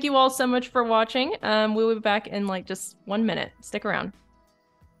 Thank you all so much for watching. We will be back in like just 1 minute. Stick around.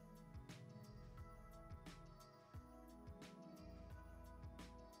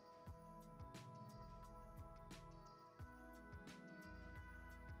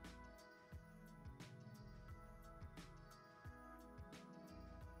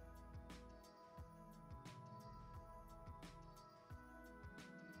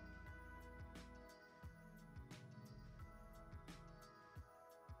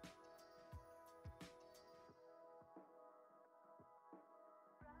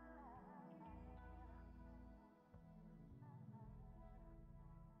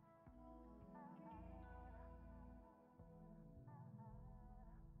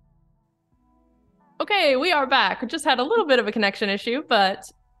 Okay, we are back. We just had a little bit of a connection issue, but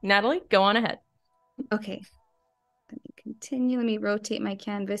Natalie, go on ahead. Okay, let me continue. Let me rotate my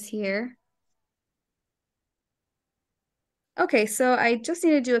canvas here. Okay, so I just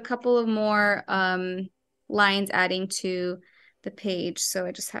need to do a couple of more lines adding to the page. So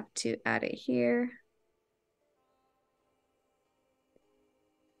I just have to add it here.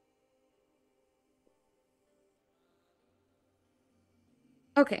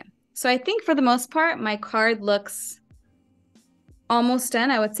 Okay, so I think for the most part, my card looks almost done.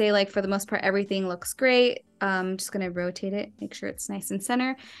 I would say like for the most part, everything looks great. I'm just gonna rotate it, make sure it's nice and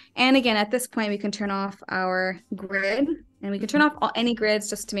center. And again, at this point, we can turn off our grid and we can turn off any grids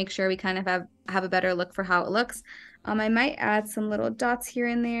just to make sure we kind of have a better look for how it looks. I might add some little dots here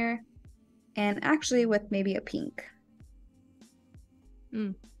and there and actually with maybe a pink.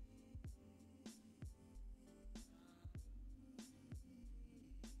 Mm.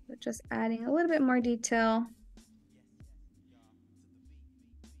 So just adding a little bit more detail.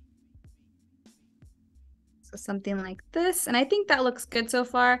 So something like this. And I think that looks good so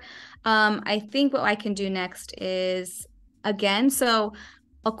far. I think what I can do next is, again, so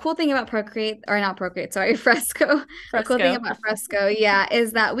a cool thing about Procreate, or not Procreate, sorry, Fresco. A cool thing Fresco. about Fresco, yeah,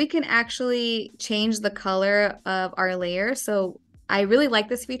 is that we can actually change the color of our layer. So I really like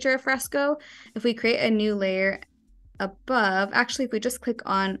this feature of Fresco. If we create a new layer above, actually, if we just click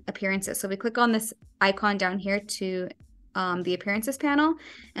on appearances, so we click on this icon down here to the appearances panel,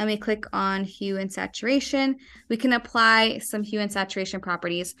 and we click on hue and saturation, we can apply some hue and saturation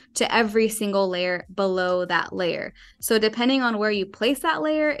properties to every single layer below that layer. So depending on where you place that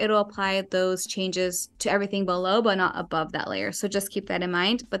layer, it'll apply those changes to everything below, but not above that layer. So just keep that in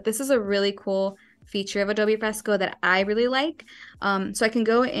mind. But this is a really cool feature of Adobe Fresco that I really like. So I can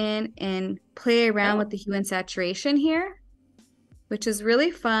go in and play around with the hue and saturation here, which is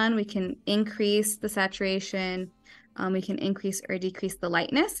really fun. We can increase the saturation. We can increase or decrease the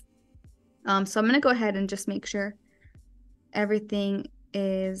lightness. So I'm going to go ahead and just make sure everything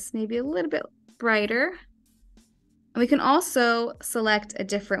is maybe a little bit brighter. And we can also select a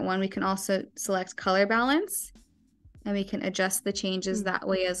different one. We can also select color balance, and we can adjust the changes that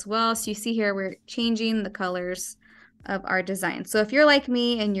way as well. So you see here, we're changing the colors of our design. So if you're like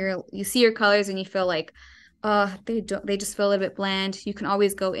me and you see your colors and you feel like, they just feel a little bit bland, you can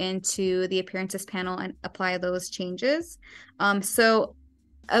always go into the appearances panel and apply those changes. What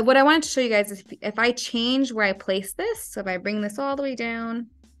I wanted to show you guys is if I change where I place this, so if I bring this all the way down,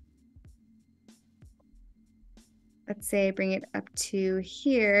 let's say I bring it up to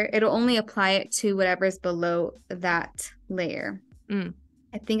here, it'll only apply it to whatever's below that layer.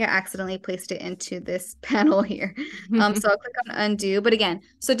 I think I accidentally placed it into this panel here. So I'll click on undo. But again,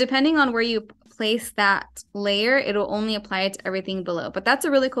 so depending on where you place that layer, it'll only apply it to everything below. But that's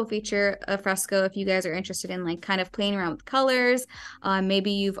a really cool feature of Fresco if you guys are interested in like kind of playing around with colors.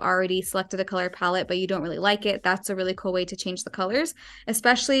 Maybe you've already selected a color palette, but you don't really like it. That's a really cool way to change the colors,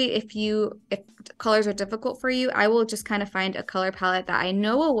 especially if colors are difficult for you. I will just kind of find a color palette that I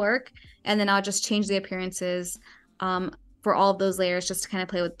know will work, and then I'll just change the appearances for all of those layers just to kind of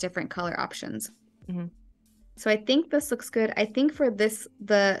play with different color options. So I think this looks good. I think for this,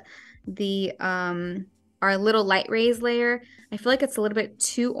 our little light rays layer, I feel like it's a little bit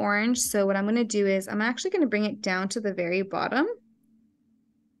too orange. So what I'm going to do is I'm actually going to bring it down to the very bottom.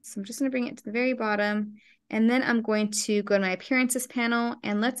 So I'm just going to bring it to the very bottom, and then I'm going to go to my appearances panel,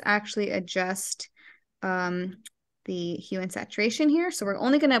 and let's actually adjust the hue and saturation here. So we're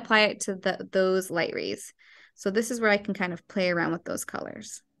only going to apply it to those light rays. So this is where I can kind of play around with those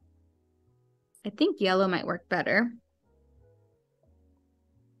colors. I think yellow might work better.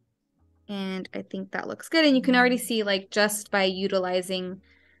 And I think that looks good. And you can already see, like, just by utilizing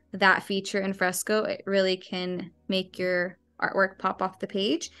that feature in Fresco, it really can make your artwork pop off the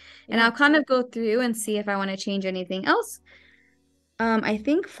page. And I'll kind of go through and see if I want to change anything else. I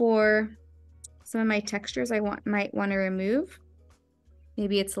think for some of my textures, I might want to remove.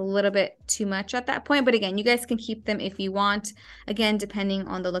 Maybe it's a little bit too much at that point, but again, you guys can keep them if you want, again, depending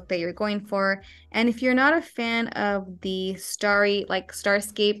on the look that you're going for. And if you're not a fan of the starry, like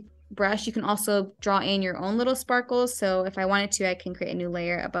Starscape brush, you can also draw in your own little sparkles. So if I wanted to, I can create a new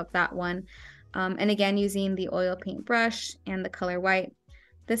layer above that one. And again, using the oil paint brush and the color white.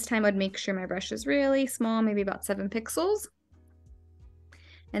 This time I'd make sure my brush is really small, maybe about 7 pixels.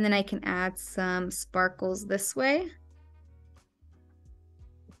 And then I can add some sparkles this way.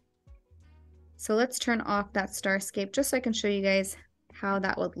 So let's turn off that Starscape just so I can show you guys how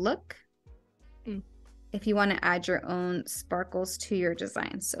that would look if you want to add your own sparkles to your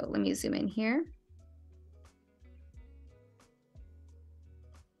design. So let me zoom in here.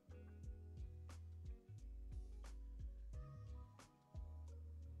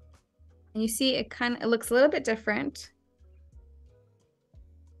 And you see it looks a little bit different,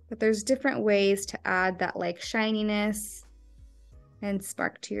 but there's different ways to add that like shininess and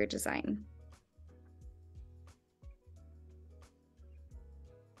spark to your design.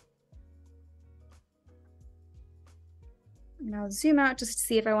 And I'll zoom out just to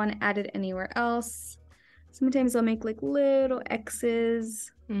see if I want to add it anywhere else. Sometimes I'll make like little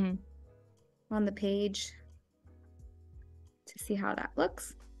X's Mm. on the page to see how that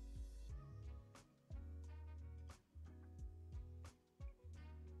looks.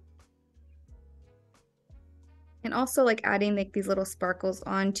 And also like adding like these little sparkles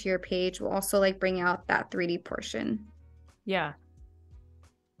onto your page will also like bring out that 3D portion. Yeah.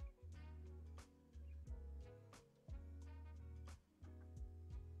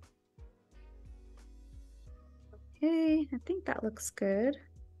 Okay, I think that looks good.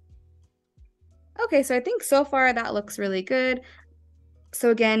 Okay, so I think so far that looks really good. So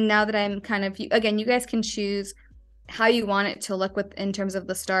again, now that I'm kind of, again, you guys can choose how you want it to look with in terms of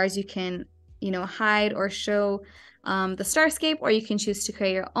the stars. You can, hide or show the starscape, or you can choose to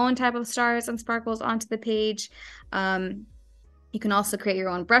create your own type of stars and sparkles onto the page. You can also create your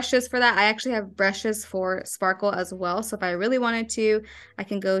own brushes for that. I actually have brushes for sparkle as well. So if I really wanted to, I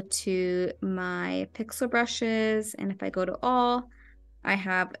can go to my pixel brushes. And if I go to all, I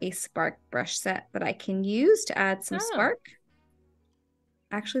have a spark brush set that I can use to add some Oh. spark.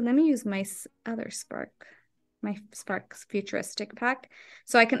 Actually, let me use my other spark, my spark futuristic pack.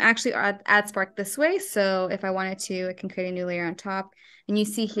 So I can actually add spark this way. So if I wanted to, I can create a new layer on top. And you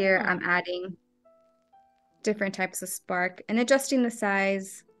see here, I'm adding different types of spark and adjusting the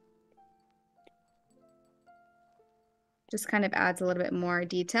size. Just kind of adds a little bit more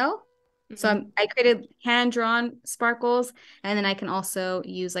detail. So I created hand-drawn sparkles, and then I can also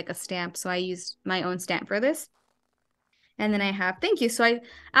use like a stamp. So I used my own stamp for this. And then I have, thank you. So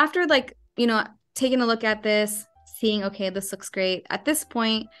after like, taking a look at this, seeing, okay, this looks great. At this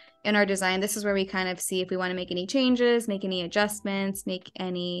point in our design, this is where we kind of see if we want to make any changes, make any adjustments, make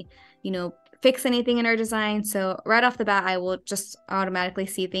any, fix anything in our design. So right off the bat, I will just automatically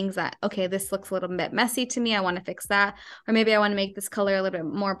see things that, okay, this looks a little bit messy to me. I want to fix that. Or maybe I want to make this color a little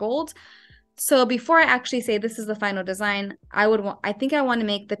bit more bold. So before I actually say this is the final design, I think I want to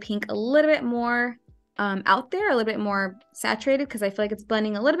make the pink a little bit more out there, a little bit more saturated, because I feel like it's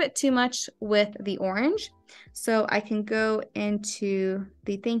blending a little bit too much with the orange. So I can go into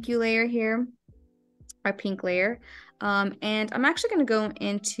the thank you layer here, our pink layer. And I'm actually going to go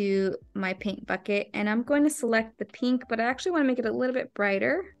into my paint bucket, and I'm going to select the pink, but I actually want to make it a little bit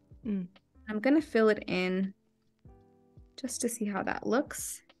brighter. I'm going to fill it in just to see how that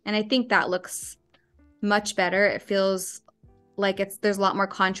looks. And I think that looks much better. It feels like there's a lot more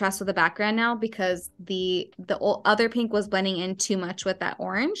contrast with the background now, because the other pink was blending in too much with that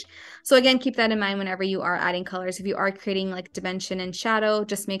orange. So again, keep that in mind whenever you are adding colors. If you are creating like dimension and shadow,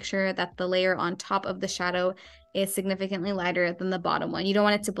 just make sure that the layer on top of the shadow is significantly lighter than the bottom one. You don't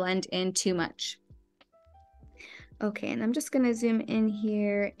want it to blend in too much. Okay, and I'm just going to zoom in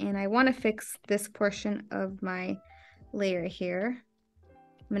here, and I want to fix this portion of my layer here.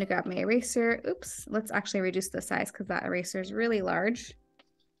 I'm going to grab my eraser. Oops, let's actually reduce the size because that eraser is really large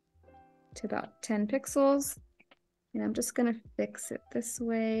to about 10 pixels. And I'm just going to fix it this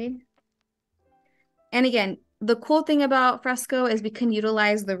way. And again, the cool thing about Fresco is we can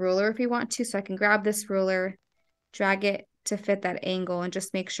utilize the ruler if we want to. So I can grab this ruler, drag it to fit that angle, and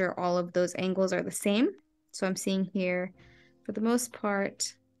just make sure all of those angles are the same. So I'm seeing here, for the most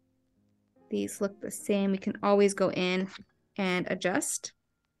part, these look the same. We can always go in and adjust.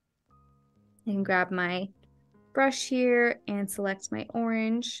 I can grab my brush here and select my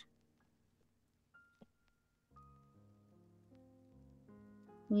orange.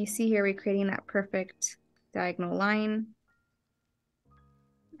 And you see here, we're creating that perfect diagonal line.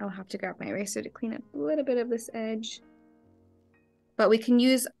 I'll have to grab my eraser to clean up a little bit of this edge. But we can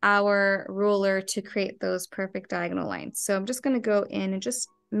use our ruler to create those perfect diagonal lines. So I'm just going to go in and just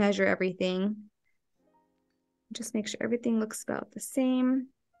measure everything. Just make sure everything looks about the same.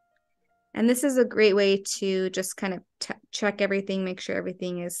 And this is a great way to just kind of check everything, make sure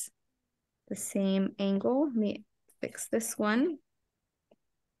everything is the same angle. Let me fix this one.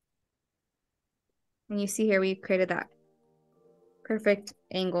 And you see here, we've created that perfect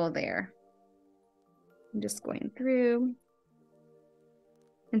angle there. I'm just going through.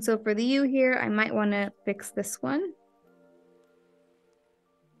 And so for the U here, I might want to fix this one.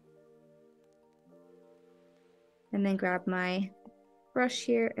 And then grab my brush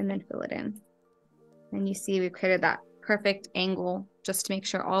here and then fill it in. And you see we've created that perfect angle just to make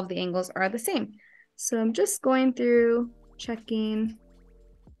sure all of the angles are the same. So I'm just going through, checking.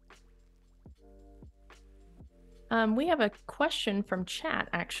 We have a question from chat,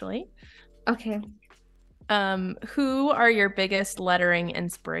 actually. Okay. Who are your biggest lettering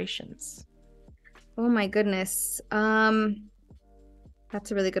inspirations? Oh my goodness. That's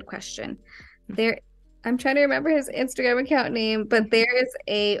a really good question. I'm trying to remember his Instagram account name, but there is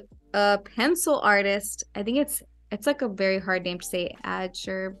a a pencil artist. I think it's like a very hard name to say.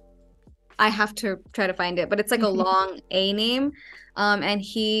 Adger. I have to try to find it, but it's like a long A name. And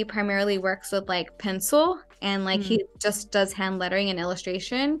he primarily works with like pencil and like he just does hand lettering and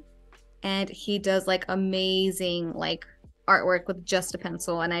illustration. And he does like amazing like artwork with just a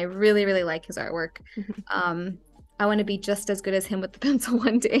pencil. And I really, really like his artwork. I want to be just as good as him with the pencil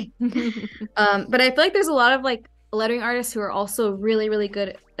one day. But I feel like there's a lot of like lettering artists who are also really, really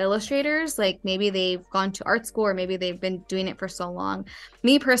good illustrators. Like maybe they've gone to art school or maybe they've been doing it for so long.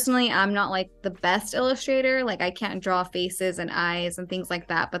 Me personally, I'm not like the best illustrator. Like I can't draw faces and eyes and things like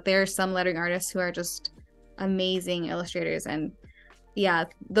that. But there are some lettering artists who are just amazing illustrators. And yeah,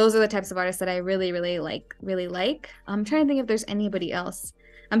 those are the types of artists that I really, really like. I'm trying to think if there's anybody else.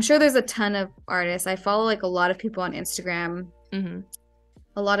 I'm sure there's a ton of artists. I follow like a lot of people on Instagram,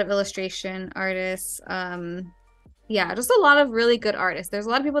 a lot of illustration artists. Yeah, just a lot of really good artists. There's a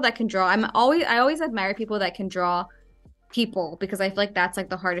lot of people that can draw. I always admire people that can draw people because I feel like that's like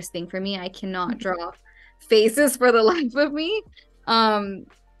the hardest thing for me. I cannot draw faces for the life of me.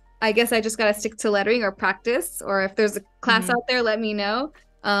 I guess I just gotta stick to lettering or practice, or if there's a class out there, let me know.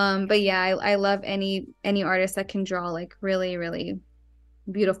 But yeah, I love any artist that can draw like really, really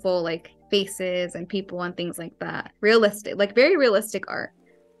beautiful like faces and people and things like that. Realistic, like very realistic art.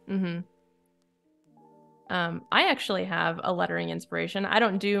 I actually have a lettering inspiration. I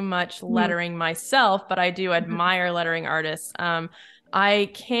don't do much lettering myself, but I do admire lettering artists.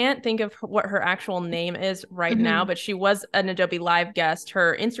 I can't think of what her actual name is right now, but she was an Adobelive guest.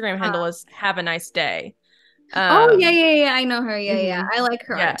 Her Instagram handle is Have a Nice Day. Oh yeah, I know her. Yeah. I like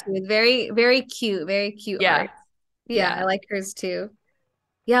her art too. It's very, very cute art. Yeah, I like hers too.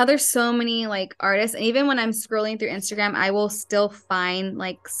 Yeah, there's so many like artists, and even when I'm scrolling through Instagram, I will still find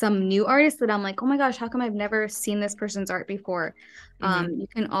like some new artists that I'm like, oh my gosh, how come I've never seen this person's art before? You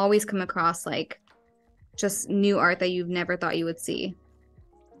can always come across like just new art that you've never thought you would see.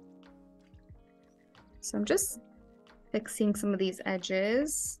 So I'm just fixing some of these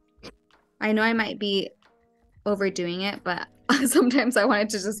edges. I know I might be overdoing it, but sometimes I wanted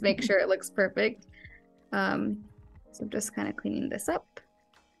to just make sure it looks perfect. So I'm just kind of cleaning this up.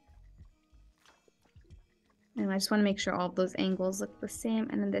 And I just want to make sure all of those angles look the same.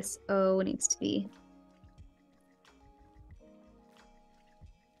 And then this O needs to be.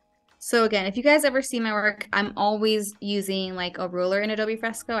 So again, if you guys ever see my work, I'm always using like a ruler in Adobe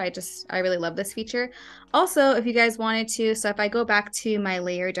Fresco. I really love this feature. Also, if you guys wanted to, so if I go back to my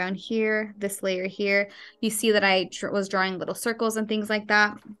layer down here, this layer here, you see that I was drawing little circles and things like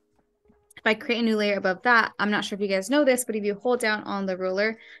that. If I create a new layer above that, I'm not sure if you guys know this, but if you hold down on the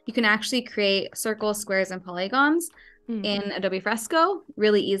ruler, you can actually create circles, squares, and polygons in Adobe Fresco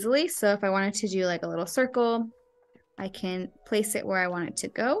really easily. So if I wanted to do like a little circle, I can place it where I want it to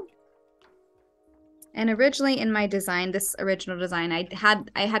go. And originally in my design, this original design, I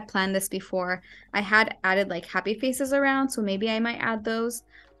had planned this before. I had added like happy faces around, so maybe I might add those.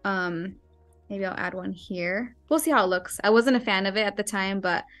 Maybe I'll add one here. We'll see how it looks. I wasn't a fan of it at the time,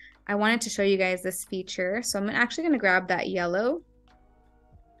 but I wanted to show you guys this feature. So I'm actually going to grab that yellow.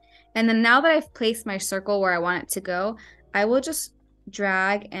 And then now that I've placed my circle where I want it to go, I will just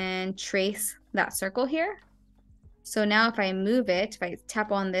drag and trace that circle here. So now if I move it, if I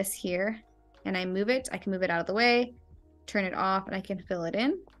tap on this here and I move it, I can move it out of the way, turn it off, and I can fill it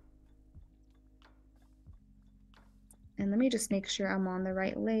in. And let me just make sure I'm on the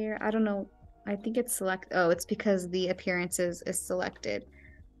right layer. I don't know. I think it's select. Oh, it's because the appearances is selected.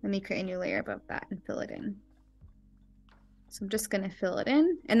 Let me create a new layer above that and fill it in. So I'm just going to fill it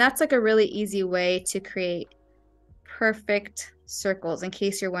in. And that's like a really easy way to create perfect circles. In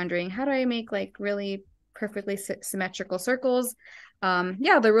case you're wondering, how do I make like really perfectly symmetrical circles?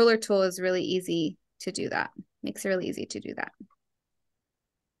 Yeah, the ruler tool is really easy to do that. Makes it really easy to do that.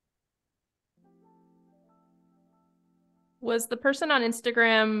 Was the person on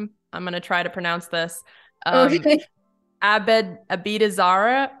Instagram, I'm going to try to pronounce this, Okay.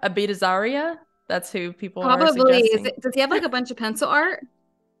 Abidazaria? That's who people are Probably. suggesting. Does he have like a bunch of pencil art?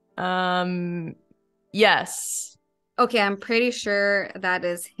 Yes. Okay, I'm pretty sure that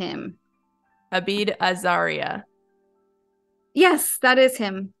is him. Abid Azaria. Yes, that is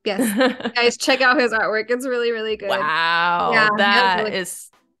him. Yes. Guys, check out his artwork. It's really, really good. Wow. Yeah, that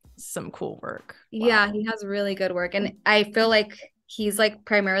is some cool work. Wow. Yeah, he has really good work. And I feel like he's like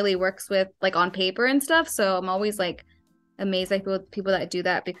primarily works with like on paper and stuff. So I'm always like amazed at people that do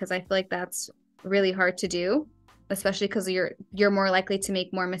that because I feel like that's really hard to do, especially because you're more likely to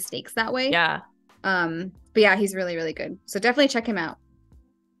make more mistakes that way. Yeah. But yeah, he's really, really good. So definitely check him out.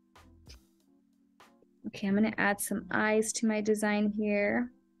 Okay, I'm gonna add some eyes to my design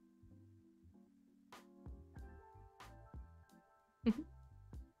here.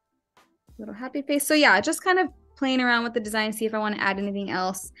 Little happy face. So yeah, just kind of playing around with the design, see if I want to add anything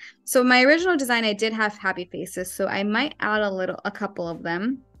else. So my original design, I did have happy faces, so I might add a couple of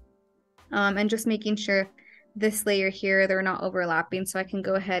them. And just making sure this layer here, they're not overlapping, so I can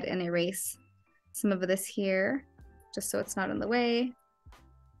go ahead and erase some of this here, just so it's not in the way.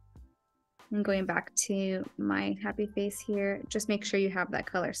 And going back to my happy face here, just make sure you have that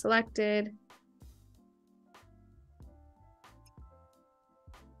color selected.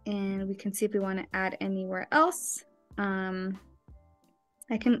 And we can see if we want to add anywhere else. I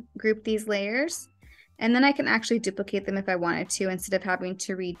can group these layers, and then I can actually duplicate them if I wanted to. Instead of having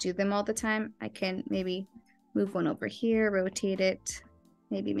to redo them all the time, I can maybe move one over here, rotate it,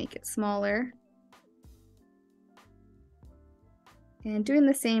 maybe make it smaller. And doing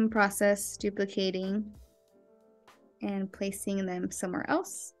the same process, duplicating and placing them somewhere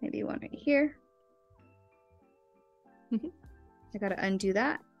else. Maybe one right here. I gotta undo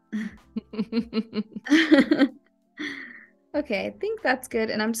that. Okay, I think that's good.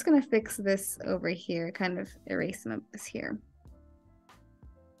 And I'm just gonna fix this over here, kind of erase some of this here.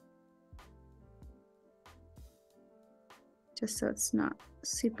 Just so it's not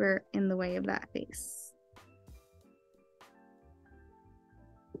super in the way of that face.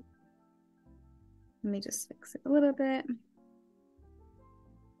 Let me just fix it a little bit.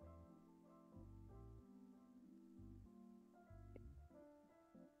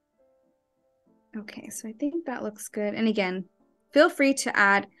 Okay, so I think that looks good. And again, feel free to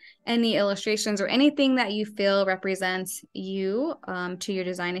add any illustrations or anything that you feel represents you to your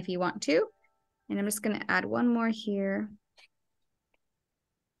design if you want to. And I'm just going to add one more here.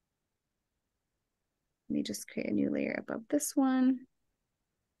 Let me just create a new layer above this one.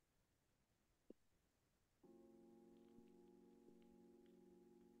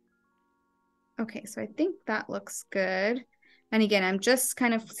 Okay, so I think that looks good. And again, I'm just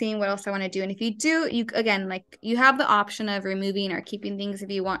kind of seeing what else I want to do. And if you do, again, like you have the option of removing or keeping things if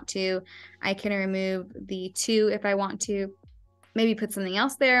you want to. I can remove the 2 if I want to, maybe put something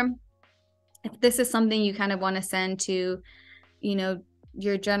else there. If this is something you kind of want to send to, you know,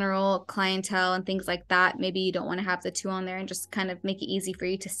 your general clientele and things like that, maybe you don't want to have the 2 on there, and just kind of make it easy for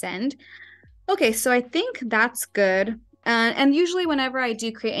you to send. Okay, so I think that's good. And usually whenever I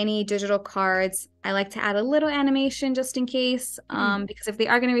do create any digital cards, I like to add a little animation just in case, because if they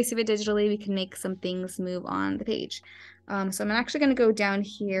are going to receive it digitally, we can make some things move on the page. So I'm actually going to go down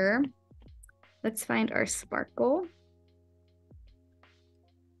here. Let's find our sparkle.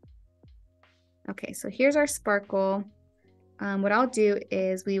 Okay, so here's our sparkle. What I'll do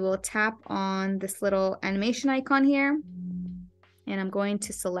is we will tap on this little animation icon here, and I'm going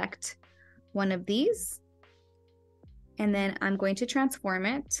to select one of these. And then I'm going to transform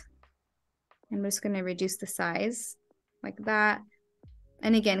it. I'm just going to reduce the size like that.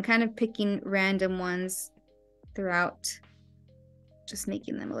 And again, kind of picking random ones throughout, just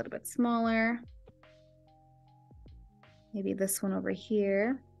making them a little bit smaller. Maybe this one over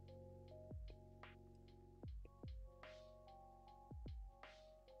here.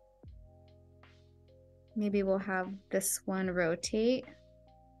 Maybe we'll have this one rotate.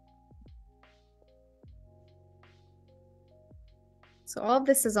 So all of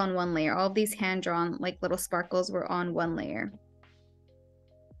this is on one layer. All of these hand-drawn like little sparkles were on one layer.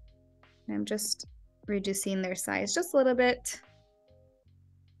 And I'm just reducing their size just a little bit.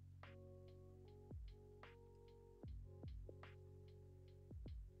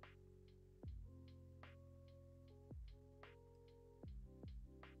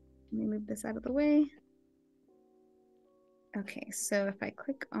 Let me move this out of the way. Okay, so if I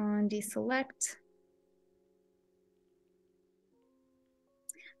click on deselect,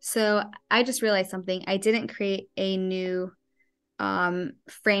 so I just realized something. I didn't create a new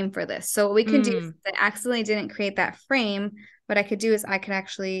frame for this. So what we can do is, I accidentally didn't create that frame. What I could do is I could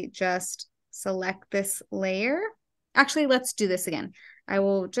actually just select this layer. Actually, let's do this again. I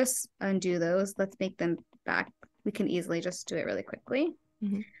will just undo those. Let's make them back. We can easily just do it really quickly.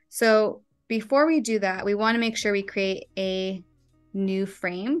 So before we do that, we want to make sure we create a new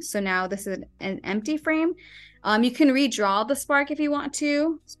frame. So now this is an empty frame. You can redraw the spark if you want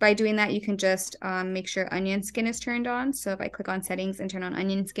to. So by doing that, you can just make sure onion skin is turned on. So if I click on settings and turn on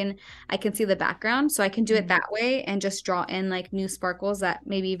onion skin, I can see the background. So I can do it that way and just draw in like new sparkles that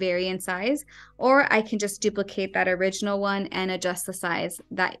maybe vary in size. Or I can just duplicate that original one and adjust the size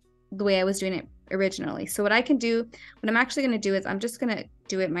the way I was doing it originally. So what I can do, what I'm actually going to do is I'm just going to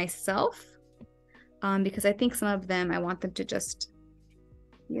do it myself, because I think some of them, I want them to just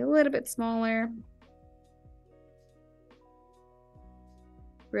be a little bit smaller.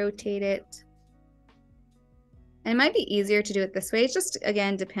 Rotate it. And it might be easier to do it this way. It just,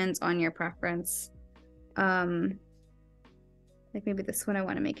 again, depends on your preference. Like maybe this one, I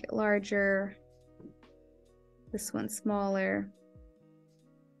want to make it larger. This one smaller.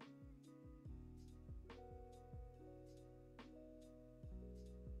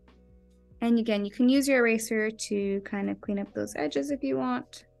 And again, you can use your eraser to kind of clean up those edges if you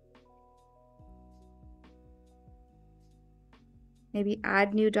want. Maybe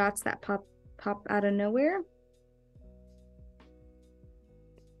add new dots that pop out of nowhere.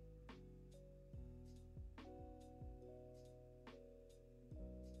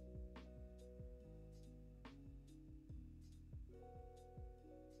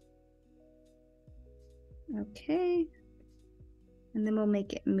 Okay. And then we'll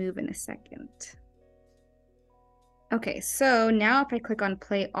make it move in a second. Okay, so now if I click on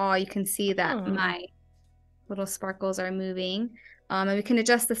play all, you can see that my little sparkles are moving. And we can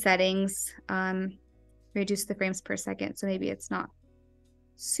adjust the settings, reduce the frames per second. So maybe it's not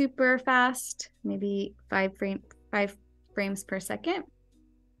super fast, maybe 5 frames per second,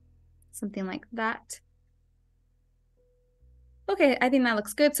 something like that. Okay, I think that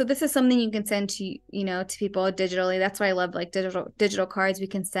looks good. So this is something you can send to, to people digitally. That's why I love like digital cards. We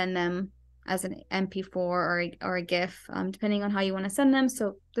can send them as an MP4 or a GIF, depending on how you want to send them.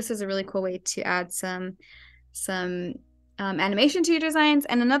 So this is a really cool way to add some animation to your designs.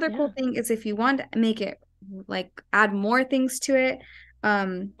 And another cool thing is if you want to make it like add more things to it,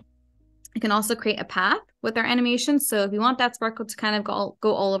 you can also create a path with our animation. So if you want that sparkle to kind of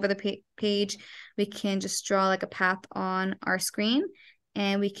go all over the page, we can just draw like a path on our screen,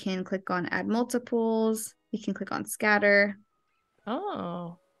 and we can click on add multiples. We can click on scatter.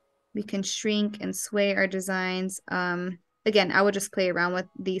 Oh. We can shrink and sway our designs. Again, I would just play around with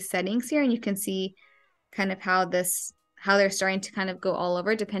these settings here, and you can see kind of how they're starting to kind of go all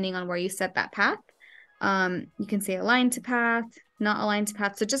over depending on where you set that path. You can say align to path, not align to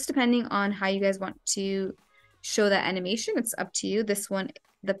path. So just depending on how you guys want to show that animation, it's up to you. This one,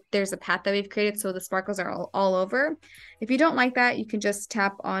 there's a path that we've created, so the sparkles are all over. If you don't like that, you can just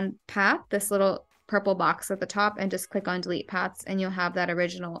tap on path, this little purple box at the top, and just click on delete paths, and you'll have that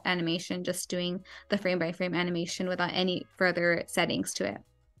original animation just doing the frame by frame animation without any further settings to it.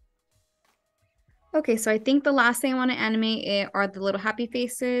 Okay, so I think the last thing I want to animate are the little happy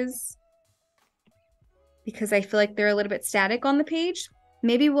faces, because I feel like they're a little bit static on the page.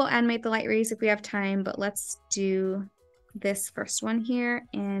 Maybe we'll animate the light rays if we have time, but let's do this first one here.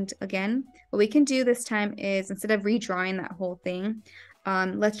 And again, what we can do this time is, instead of redrawing that whole thing,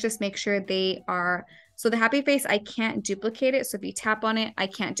 let's just make sure they are, so the happy face, I can't duplicate it. So if you tap on it, I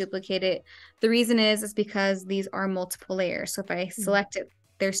can't duplicate it. The reason is because these are multiple layers. So if I select it,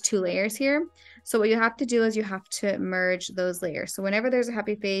 there's 2 layers here. So what you have to do is you have to merge those layers. So whenever there's a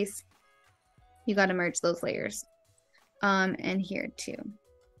happy face, you got to merge those layers. And here too.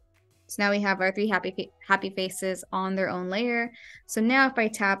 So now we have our 3 happy faces on their own layer. So now if I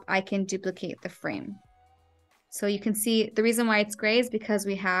tap, I can duplicate the frame. So you can see the reason why it's gray is because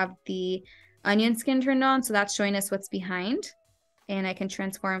we have the onion skin turned on. So that's showing us what's behind. And I can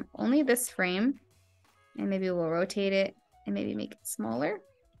transform only this frame, and maybe we'll rotate it and maybe make it smaller.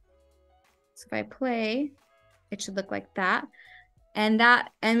 So if I play, it should look like that. And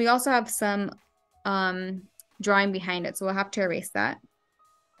we also have some drawing behind it, so we'll have to erase that.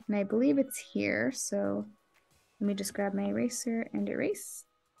 And I believe it's here, so let me just grab my eraser and erase.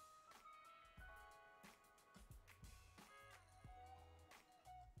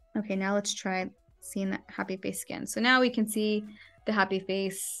 Okay, now let's try seeing that happy face again. So now we can see the happy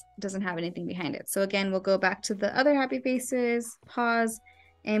face doesn't have anything behind it. So again, we'll go back to the other happy faces, pause,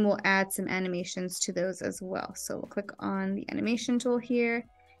 and we'll add some animations to those as well. So we'll click on the animation tool here,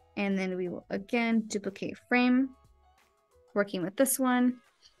 and then we will again duplicate frame, working with this one,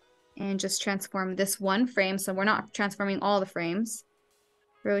 and just transform this one frame. So we're not transforming all the frames.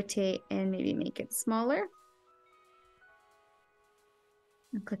 Rotate and maybe make it smaller.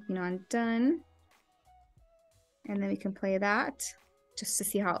 I'm clicking on done. And then we can play that just to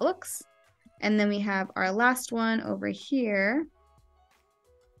see how it looks. And then we have our last one over here.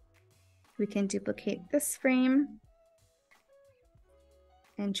 We can duplicate this frame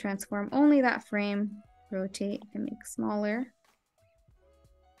and transform only that frame, rotate and make smaller.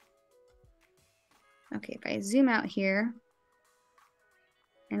 Okay, if I zoom out here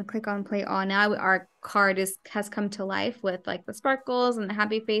and click on play all, now our card has come to life with like the sparkles and the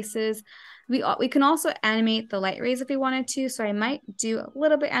happy faces. We can also animate the light rays if we wanted to, so I might do a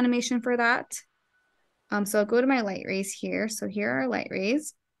little bit animation for that. So I'll go to my light rays here. So here are our light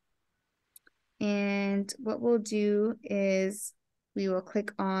rays. And what we'll do is we will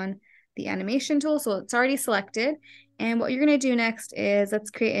click on the animation tool. So it's already selected. And what you're going to do next is let's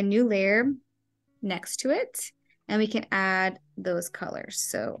create a new layer next to it. And we can add those colors.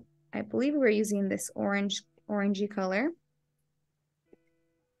 So I believe we're using this orangey color.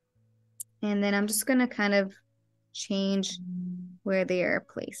 And then I'm just going to kind of change where they are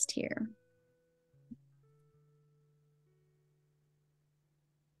placed here.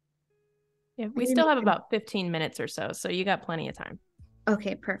 Yeah, we still have about 15 minutes or so, so you got plenty of time.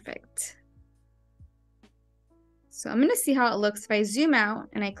 Okay, perfect. So I'm going to see how it looks. If I zoom out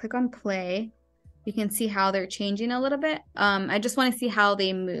and I click on play, you can see how they're changing a little bit. I just want to see how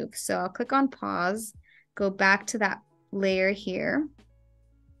they move. So I'll click on pause, go back to that layer here.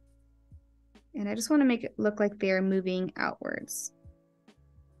 And I just want to make it look like they're moving outwards.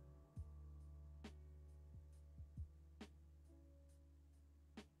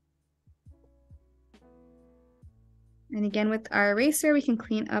 And again, with our eraser, we can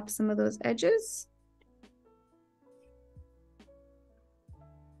clean up some of those edges.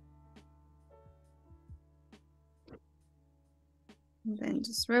 And then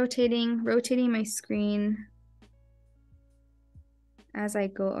just rotating my screen as I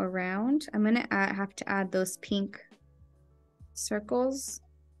go around. I'm gonna have to add those pink circles.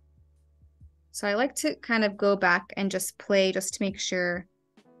 So I like to kind of go back and just play just to make sure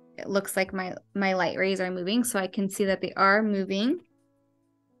it looks like my light rays are moving, so I can see that they are moving.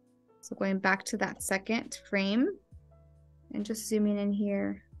 So going back to that second frame and just zooming in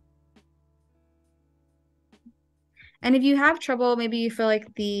here. And if you have trouble, maybe you feel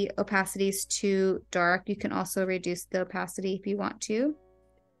like the opacity is too dark, you can also reduce the opacity if you want to.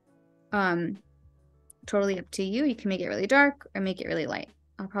 Totally up to you. You can make it really dark or make it really light.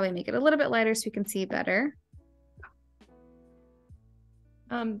 I'll probably make it a little bit lighter so you can see better.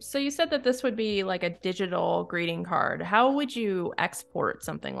 So you said that this would be like a digital greeting card. How would you export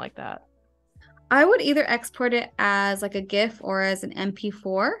something like that? I would either export it as like a GIF or as an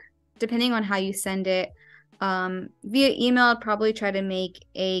MP4, depending on how you send it. Via email, I'd probably try to make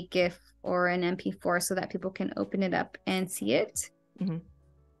a GIF or an MP4 so that people can open it up and see it. Mm-hmm.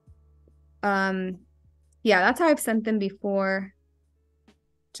 Yeah, that's how I've sent them before.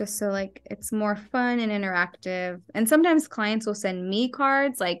 Just so like it's more fun and interactive. And sometimes clients will send me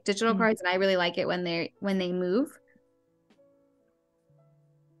cards, like digital cards, and I really like it when they move.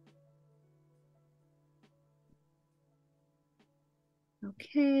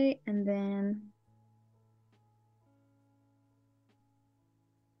 Okay, and then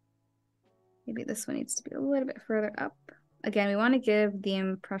maybe this one needs to be a little bit further up. Again, we want to give the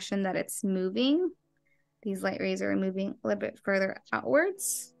impression that it's moving. These light rays are moving a little bit further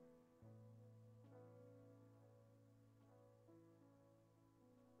outwards.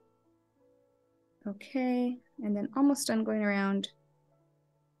 Okay, and then almost done going around.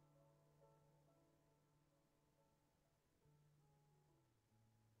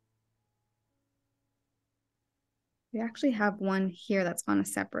 We actually have one here that's on a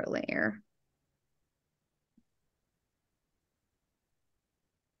separate layer.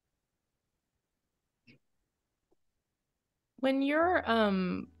 When you're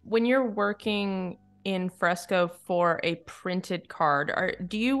working in Fresco for a printed card,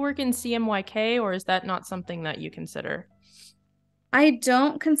 do you work in CMYK or is that not something that you consider? I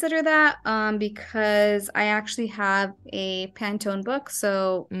don't consider that because I actually have a Pantone book,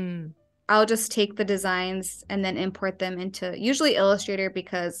 so I'll just take the designs and then import them into usually Illustrator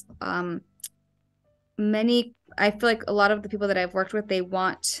because I feel like a lot of the people that I've worked with, they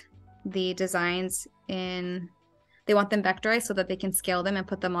want the designs they want them vectorized so that they can scale them and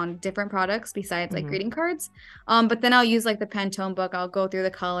put them on different products besides like greeting cards. But then I'll use like the Pantone book. I'll go through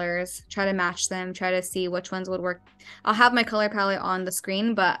the colors, try to match them, try to see which ones would work. I'll have my color palette on the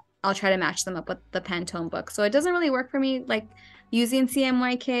screen, but I'll try to match them up with the Pantone book. So it doesn't really work for me like using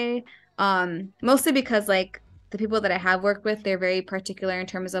CMYK, mostly because like the people that I have worked with, they're very particular in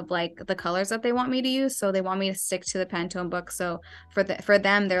terms of like the colors that they want me to use. So they want me to stick to the Pantone book. So for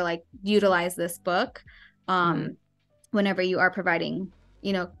them, they're like, utilize this book. Whenever you are providing,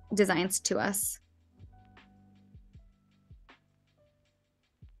 designs to us.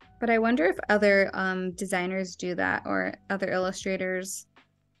 But I wonder if other designers do that or other illustrators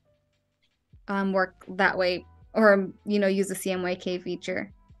work that way or, use the CMYK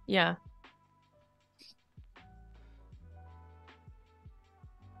feature. Yeah.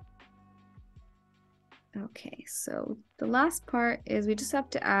 Okay, so the last part is we just have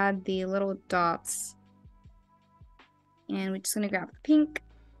to add the little dots. And we're just going to grab the pink.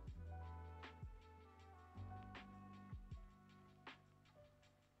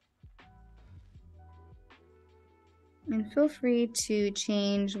 And feel free to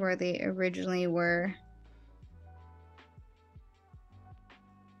change where they originally were.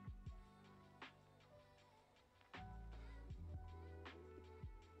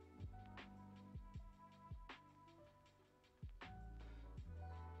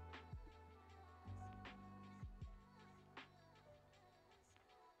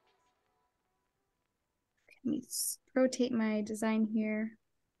 Let me rotate my design here.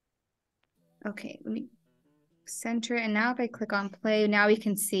 Okay, let me center it. And now if I click on play, now we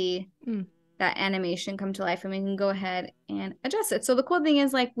can see that animation come to life, and we can go ahead and adjust it. So the cool thing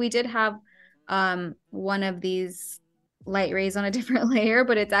is, like, we did have one of these light rays on a different layer,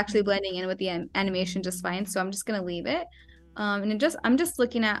 but it's actually blending in with the animation just fine. So I'm just gonna leave it. And I'm just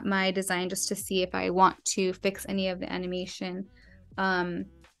looking at my design just to see if I want to fix any of the animation.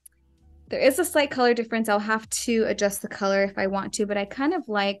 There is a slight color difference. I'll have to adjust the color if I want to, but I kind of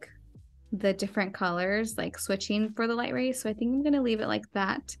like the different colors, like switching for the light rays. So I think I'm gonna leave it like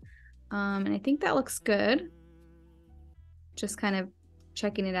that. And I think that looks good. Just kind of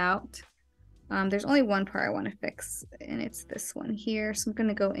checking it out. There's only one part I want to fix, and it's this one here. So I'm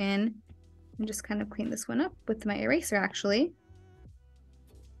gonna go in and just kind of clean this one up with my eraser, actually.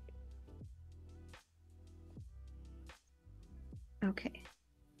 Okay.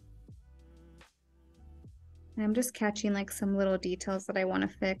 And I'm just catching like some little details that I want to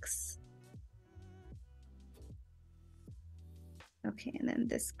fix. Okay, and then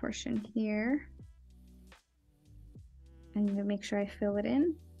this portion here. I'm gonna make sure I fill it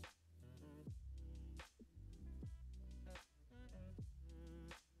in.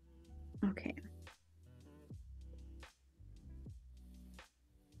 Okay.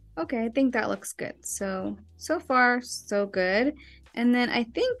 Okay, I think that looks good. So far, so good. And then I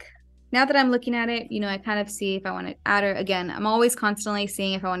think now that I'm looking at it, you know, I kind of see if I want to add, or again, I'm always constantly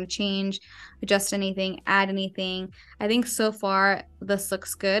seeing if I want to change, adjust anything, add anything. I think so far this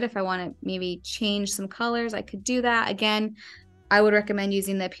looks good. If I want to maybe change some colors, I could do that. Again, I would recommend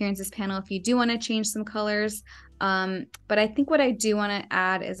using the appearances panel if you do want to change some colors. But I think what I do want to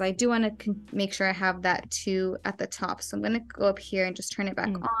add is I do want to make sure I have that 2 at the top. So I'm going to go up here and just turn it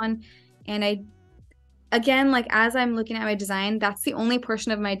back on. And again, like as I'm looking at my design, that's the only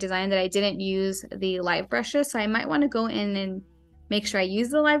portion of my design that I didn't use the live brushes. So I might want to go in and make sure I use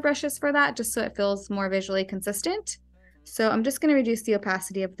the live brushes for that, just so it feels more visually consistent. So I'm just going to reduce the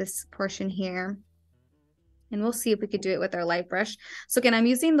opacity of this portion here. And we'll see if we could do it with our live brush. So again, I'm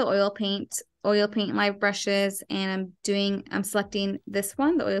using the oil paint live brushes, and I'm selecting this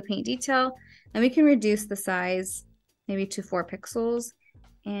one, the oil paint detail, and we can reduce the size maybe to 4 pixels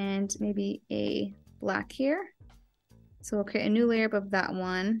and maybe a black here. So we'll create a new layer above that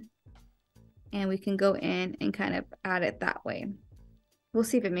one, and we can go in and kind of add it that way. We'll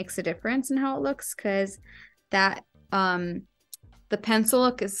see if it makes a difference in how it looks, because that the pencil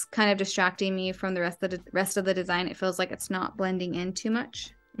look is kind of distracting me from the rest of the design. It feels like it's not blending in too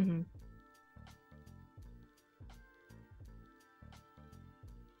much. And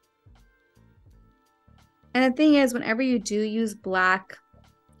the thing is, whenever you do use black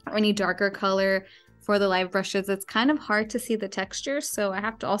or any darker color for the live brushes, it's kind of hard to see the texture. So I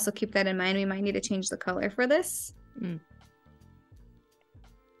have to also keep that in mind. We might need to change the color for this. And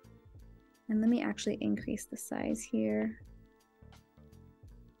let me actually increase the size here.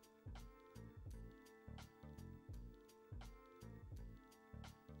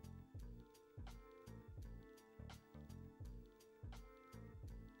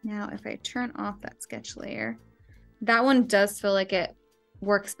 Now, if I turn off that sketch layer, that one does feel like it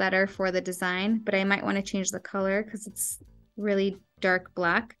works better for the design, but I might want to change the color because it's really dark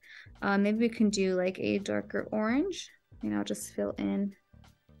black. Maybe we can do like a darker orange, and I'll just fill in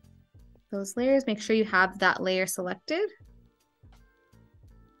those layers. Make sure you have that layer selected.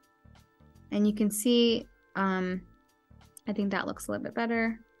 And you can see, I think that looks a little bit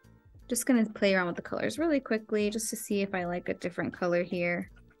better. Just gonna play around with the colors really quickly just to see if I like a different color here.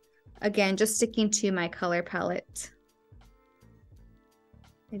 Again, just sticking to my color palette.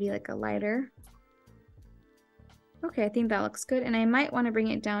 Maybe like a lighter. Okay, I think that looks good. And I might want to bring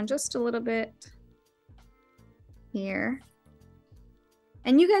it down just a little bit here.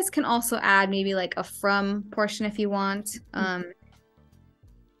 And you guys can also add maybe like a from portion if you want,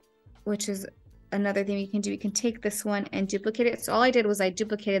 which is another thing you can do. You can take this one and duplicate it. So all I did was I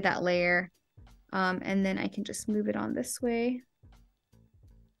duplicated that layer, and then I can just move it on this way.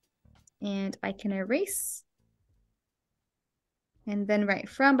 And I can erase and then write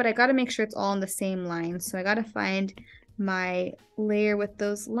from, but I got to make sure it's all in the same line. So I got to find my layer with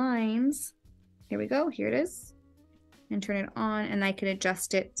those lines. Here we go. Here it is. And turn it on, and I can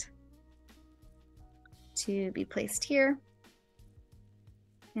adjust it to be placed here.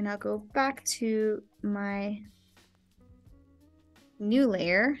 And I'll go back to my new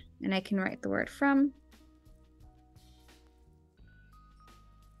layer and I can write the word from.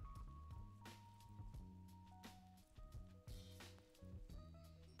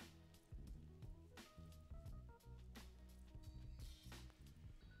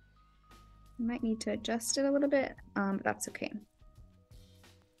 I might need to adjust it a little bit, but that's okay.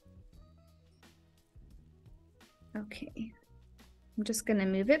 Okay, I'm just gonna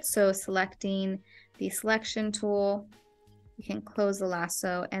move it. So selecting the selection tool, you can close the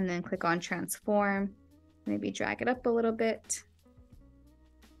lasso and then click on transform. Maybe drag it up a little bit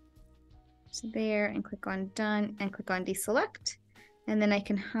to there and click on done and click on deselect. And then I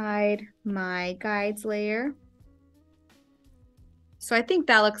can hide my guides layer. So I think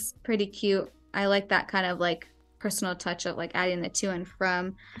that looks pretty cute. I like that kind of like personal touch of like adding the to and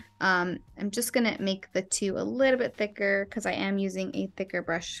from. I'm just gonna make the to a little bit thicker because I am using a thicker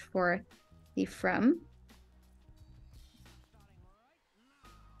brush for the from.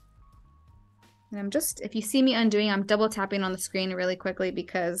 And I'm just, if you see me undoing, I'm double tapping on the screen really quickly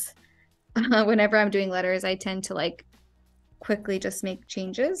because whenever I'm doing letters, I tend to like quickly just make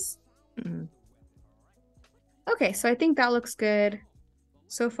changes. Mm-hmm. Okay, so I think that looks good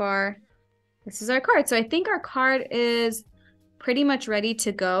so far. This is our card. So I think our card is pretty much ready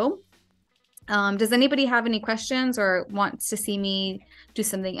to go. Does anybody have any questions or wants to see me do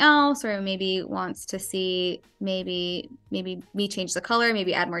something else, or maybe wants to see maybe me change the color,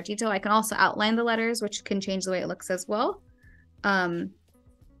 maybe add more detail? I can also outline the letters, which can change the way it looks as well. I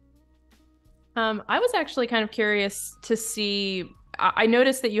was actually kind of curious to see, I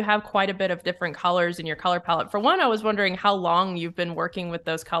noticed that you have quite a bit of different colors in your color palette. For one, I was wondering how long you've been working with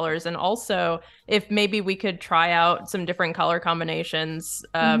those colors, and also if maybe we could try out some different color combinations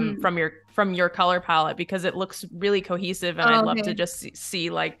from your color palette, because it looks really cohesive and I'd love to just see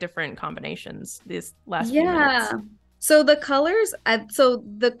like different combinations these last few minutes. So the colors, so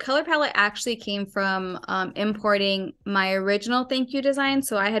the color palette actually came from importing my original thank you design.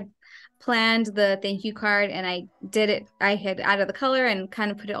 So I had planned the thank you card and I did it. I had added the color and kind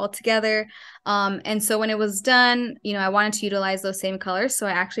of put it all together. And so when it was done, you know, I wanted to utilize those same colors. So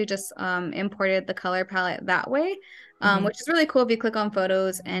I actually just imported the color palette that way, which is really cool. If you click on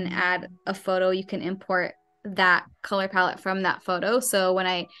photos and add a photo, you can import that color palette from that photo. So when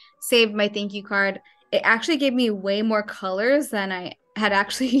I saved my thank you card, it actually gave me way more colors than I had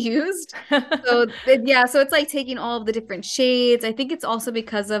actually used. So yeah, so it's like taking all of the different shades. I think it's also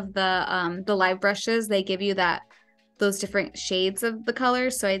because of the live brushes. They give you those different shades of the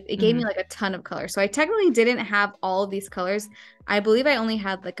colors. So it gave me like a ton of colors. So I technically didn't have all of these colors. I believe I only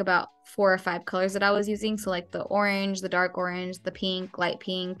had like about 4 or 5 colors that I was using. So like the orange, the dark orange, the pink, light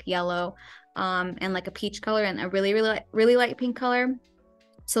pink, yellow, and like a peach color and a really, really, really light pink color.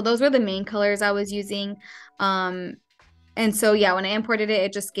 So those were the main colors I was using. And so, yeah, when I imported it,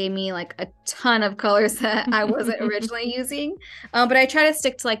 it just gave me like a ton of colors that I wasn't originally using. But I try to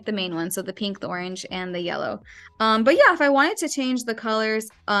stick to like the main ones. So the pink, the orange, and the yellow. But yeah, if I wanted to change the colors,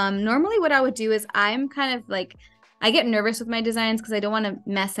 normally what I would do is I'm kind of like, I get nervous with my designs because I don't want to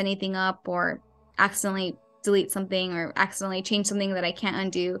mess anything up or accidentally delete something or accidentally change something that I can't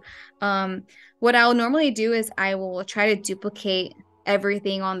undo. What I'll normally do is I will try to duplicate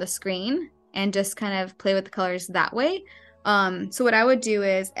everything on the screen and just kind of play with the colors that way. So what I would do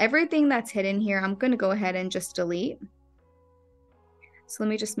is everything that's hidden here, I'm going to go ahead and just delete. So let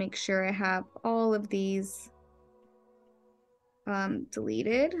me just make sure I have all of these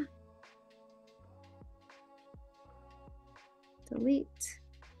deleted. Delete.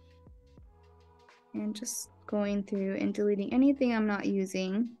 And just going through and deleting anything I'm not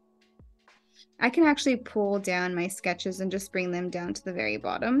using. I can actually pull down my sketches and just bring them down to the very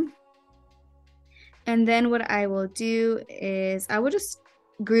bottom. And then what I will do is I will just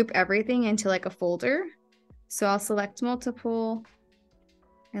group everything into like a folder. So I'll select multiple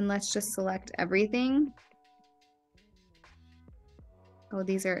and let's just select everything. Oh,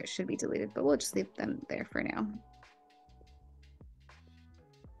 these should be deleted, but we'll just leave them there for now.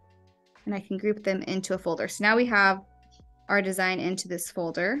 And I can group them into a folder. So now we have our design into this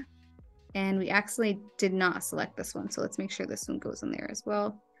folder. And we actually did not select this one. So let's make sure this one goes in there as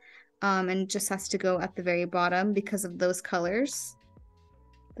well. And just has to go at the very bottom because of those colors.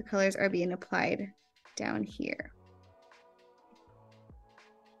 The colors are being applied down here.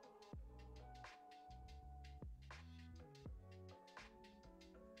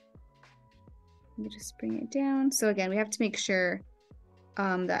 Let me just bring it down. So again, we have to make sure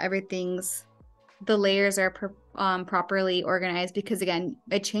that everything's the layers are properly organized, because again,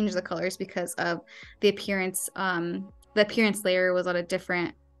 it changed the colors because of the appearance. The appearance layer was on a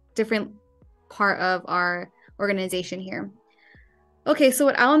different part of our organization here. Okay, so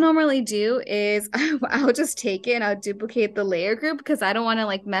what I'll normally do is I'll just take it and I'll duplicate the layer group because I don't want to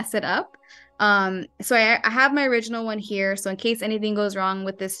like mess it up. So I have my original one here. So in case anything goes wrong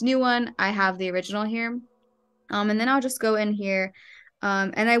with this new one, I have the original here. And then I'll just go in here.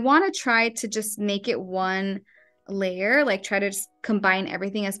 And I want to try to just make it one layer, like try to just combine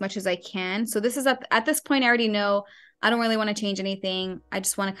everything as much as I can. So this is at this point, I already know I don't really want to change anything. I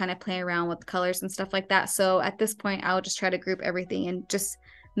just want to kind of play around with the colors and stuff like that. So at this point, I'll just try to group everything and just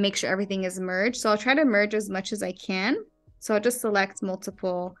make sure everything is merged. So I'll try to merge as much as I can. So I'll just select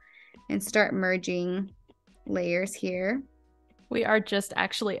multiple and start merging layers here. We are just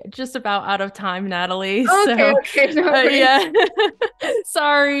about out of time, Natalie. Okay, So, okay, no worries. yeah,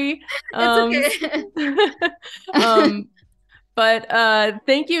 sorry. It's okay. But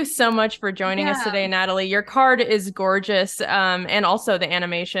thank you so much for joining us Yeah. today, Natalie. Your card is gorgeous. And also the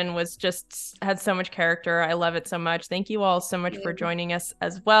animation was just had so much character. I love it so much. Thank you all so much for joining us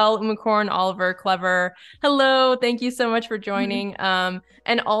as well. Unicorn, Oliver, Clever. Hello. Thank you so much for joining.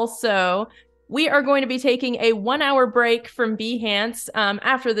 And also we are going to be taking a 1 hour break from Behance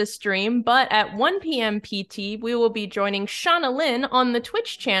after this stream, but at 1 p.m. PT, we will be joining Shauna Lynn on the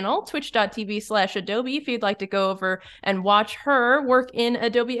Twitch channel, twitch.tv/Adobe, if you'd like to go over and watch her work in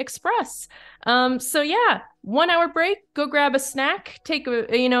Adobe Express. So yeah, 1 hour break, go grab a snack, take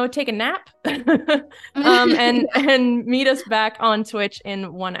a nap, and meet us back on Twitch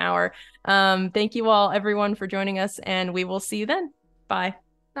in 1 hour. Thank you all, everyone, for joining us, and we will see you then. Bye.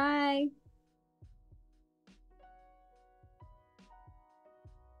 Bye.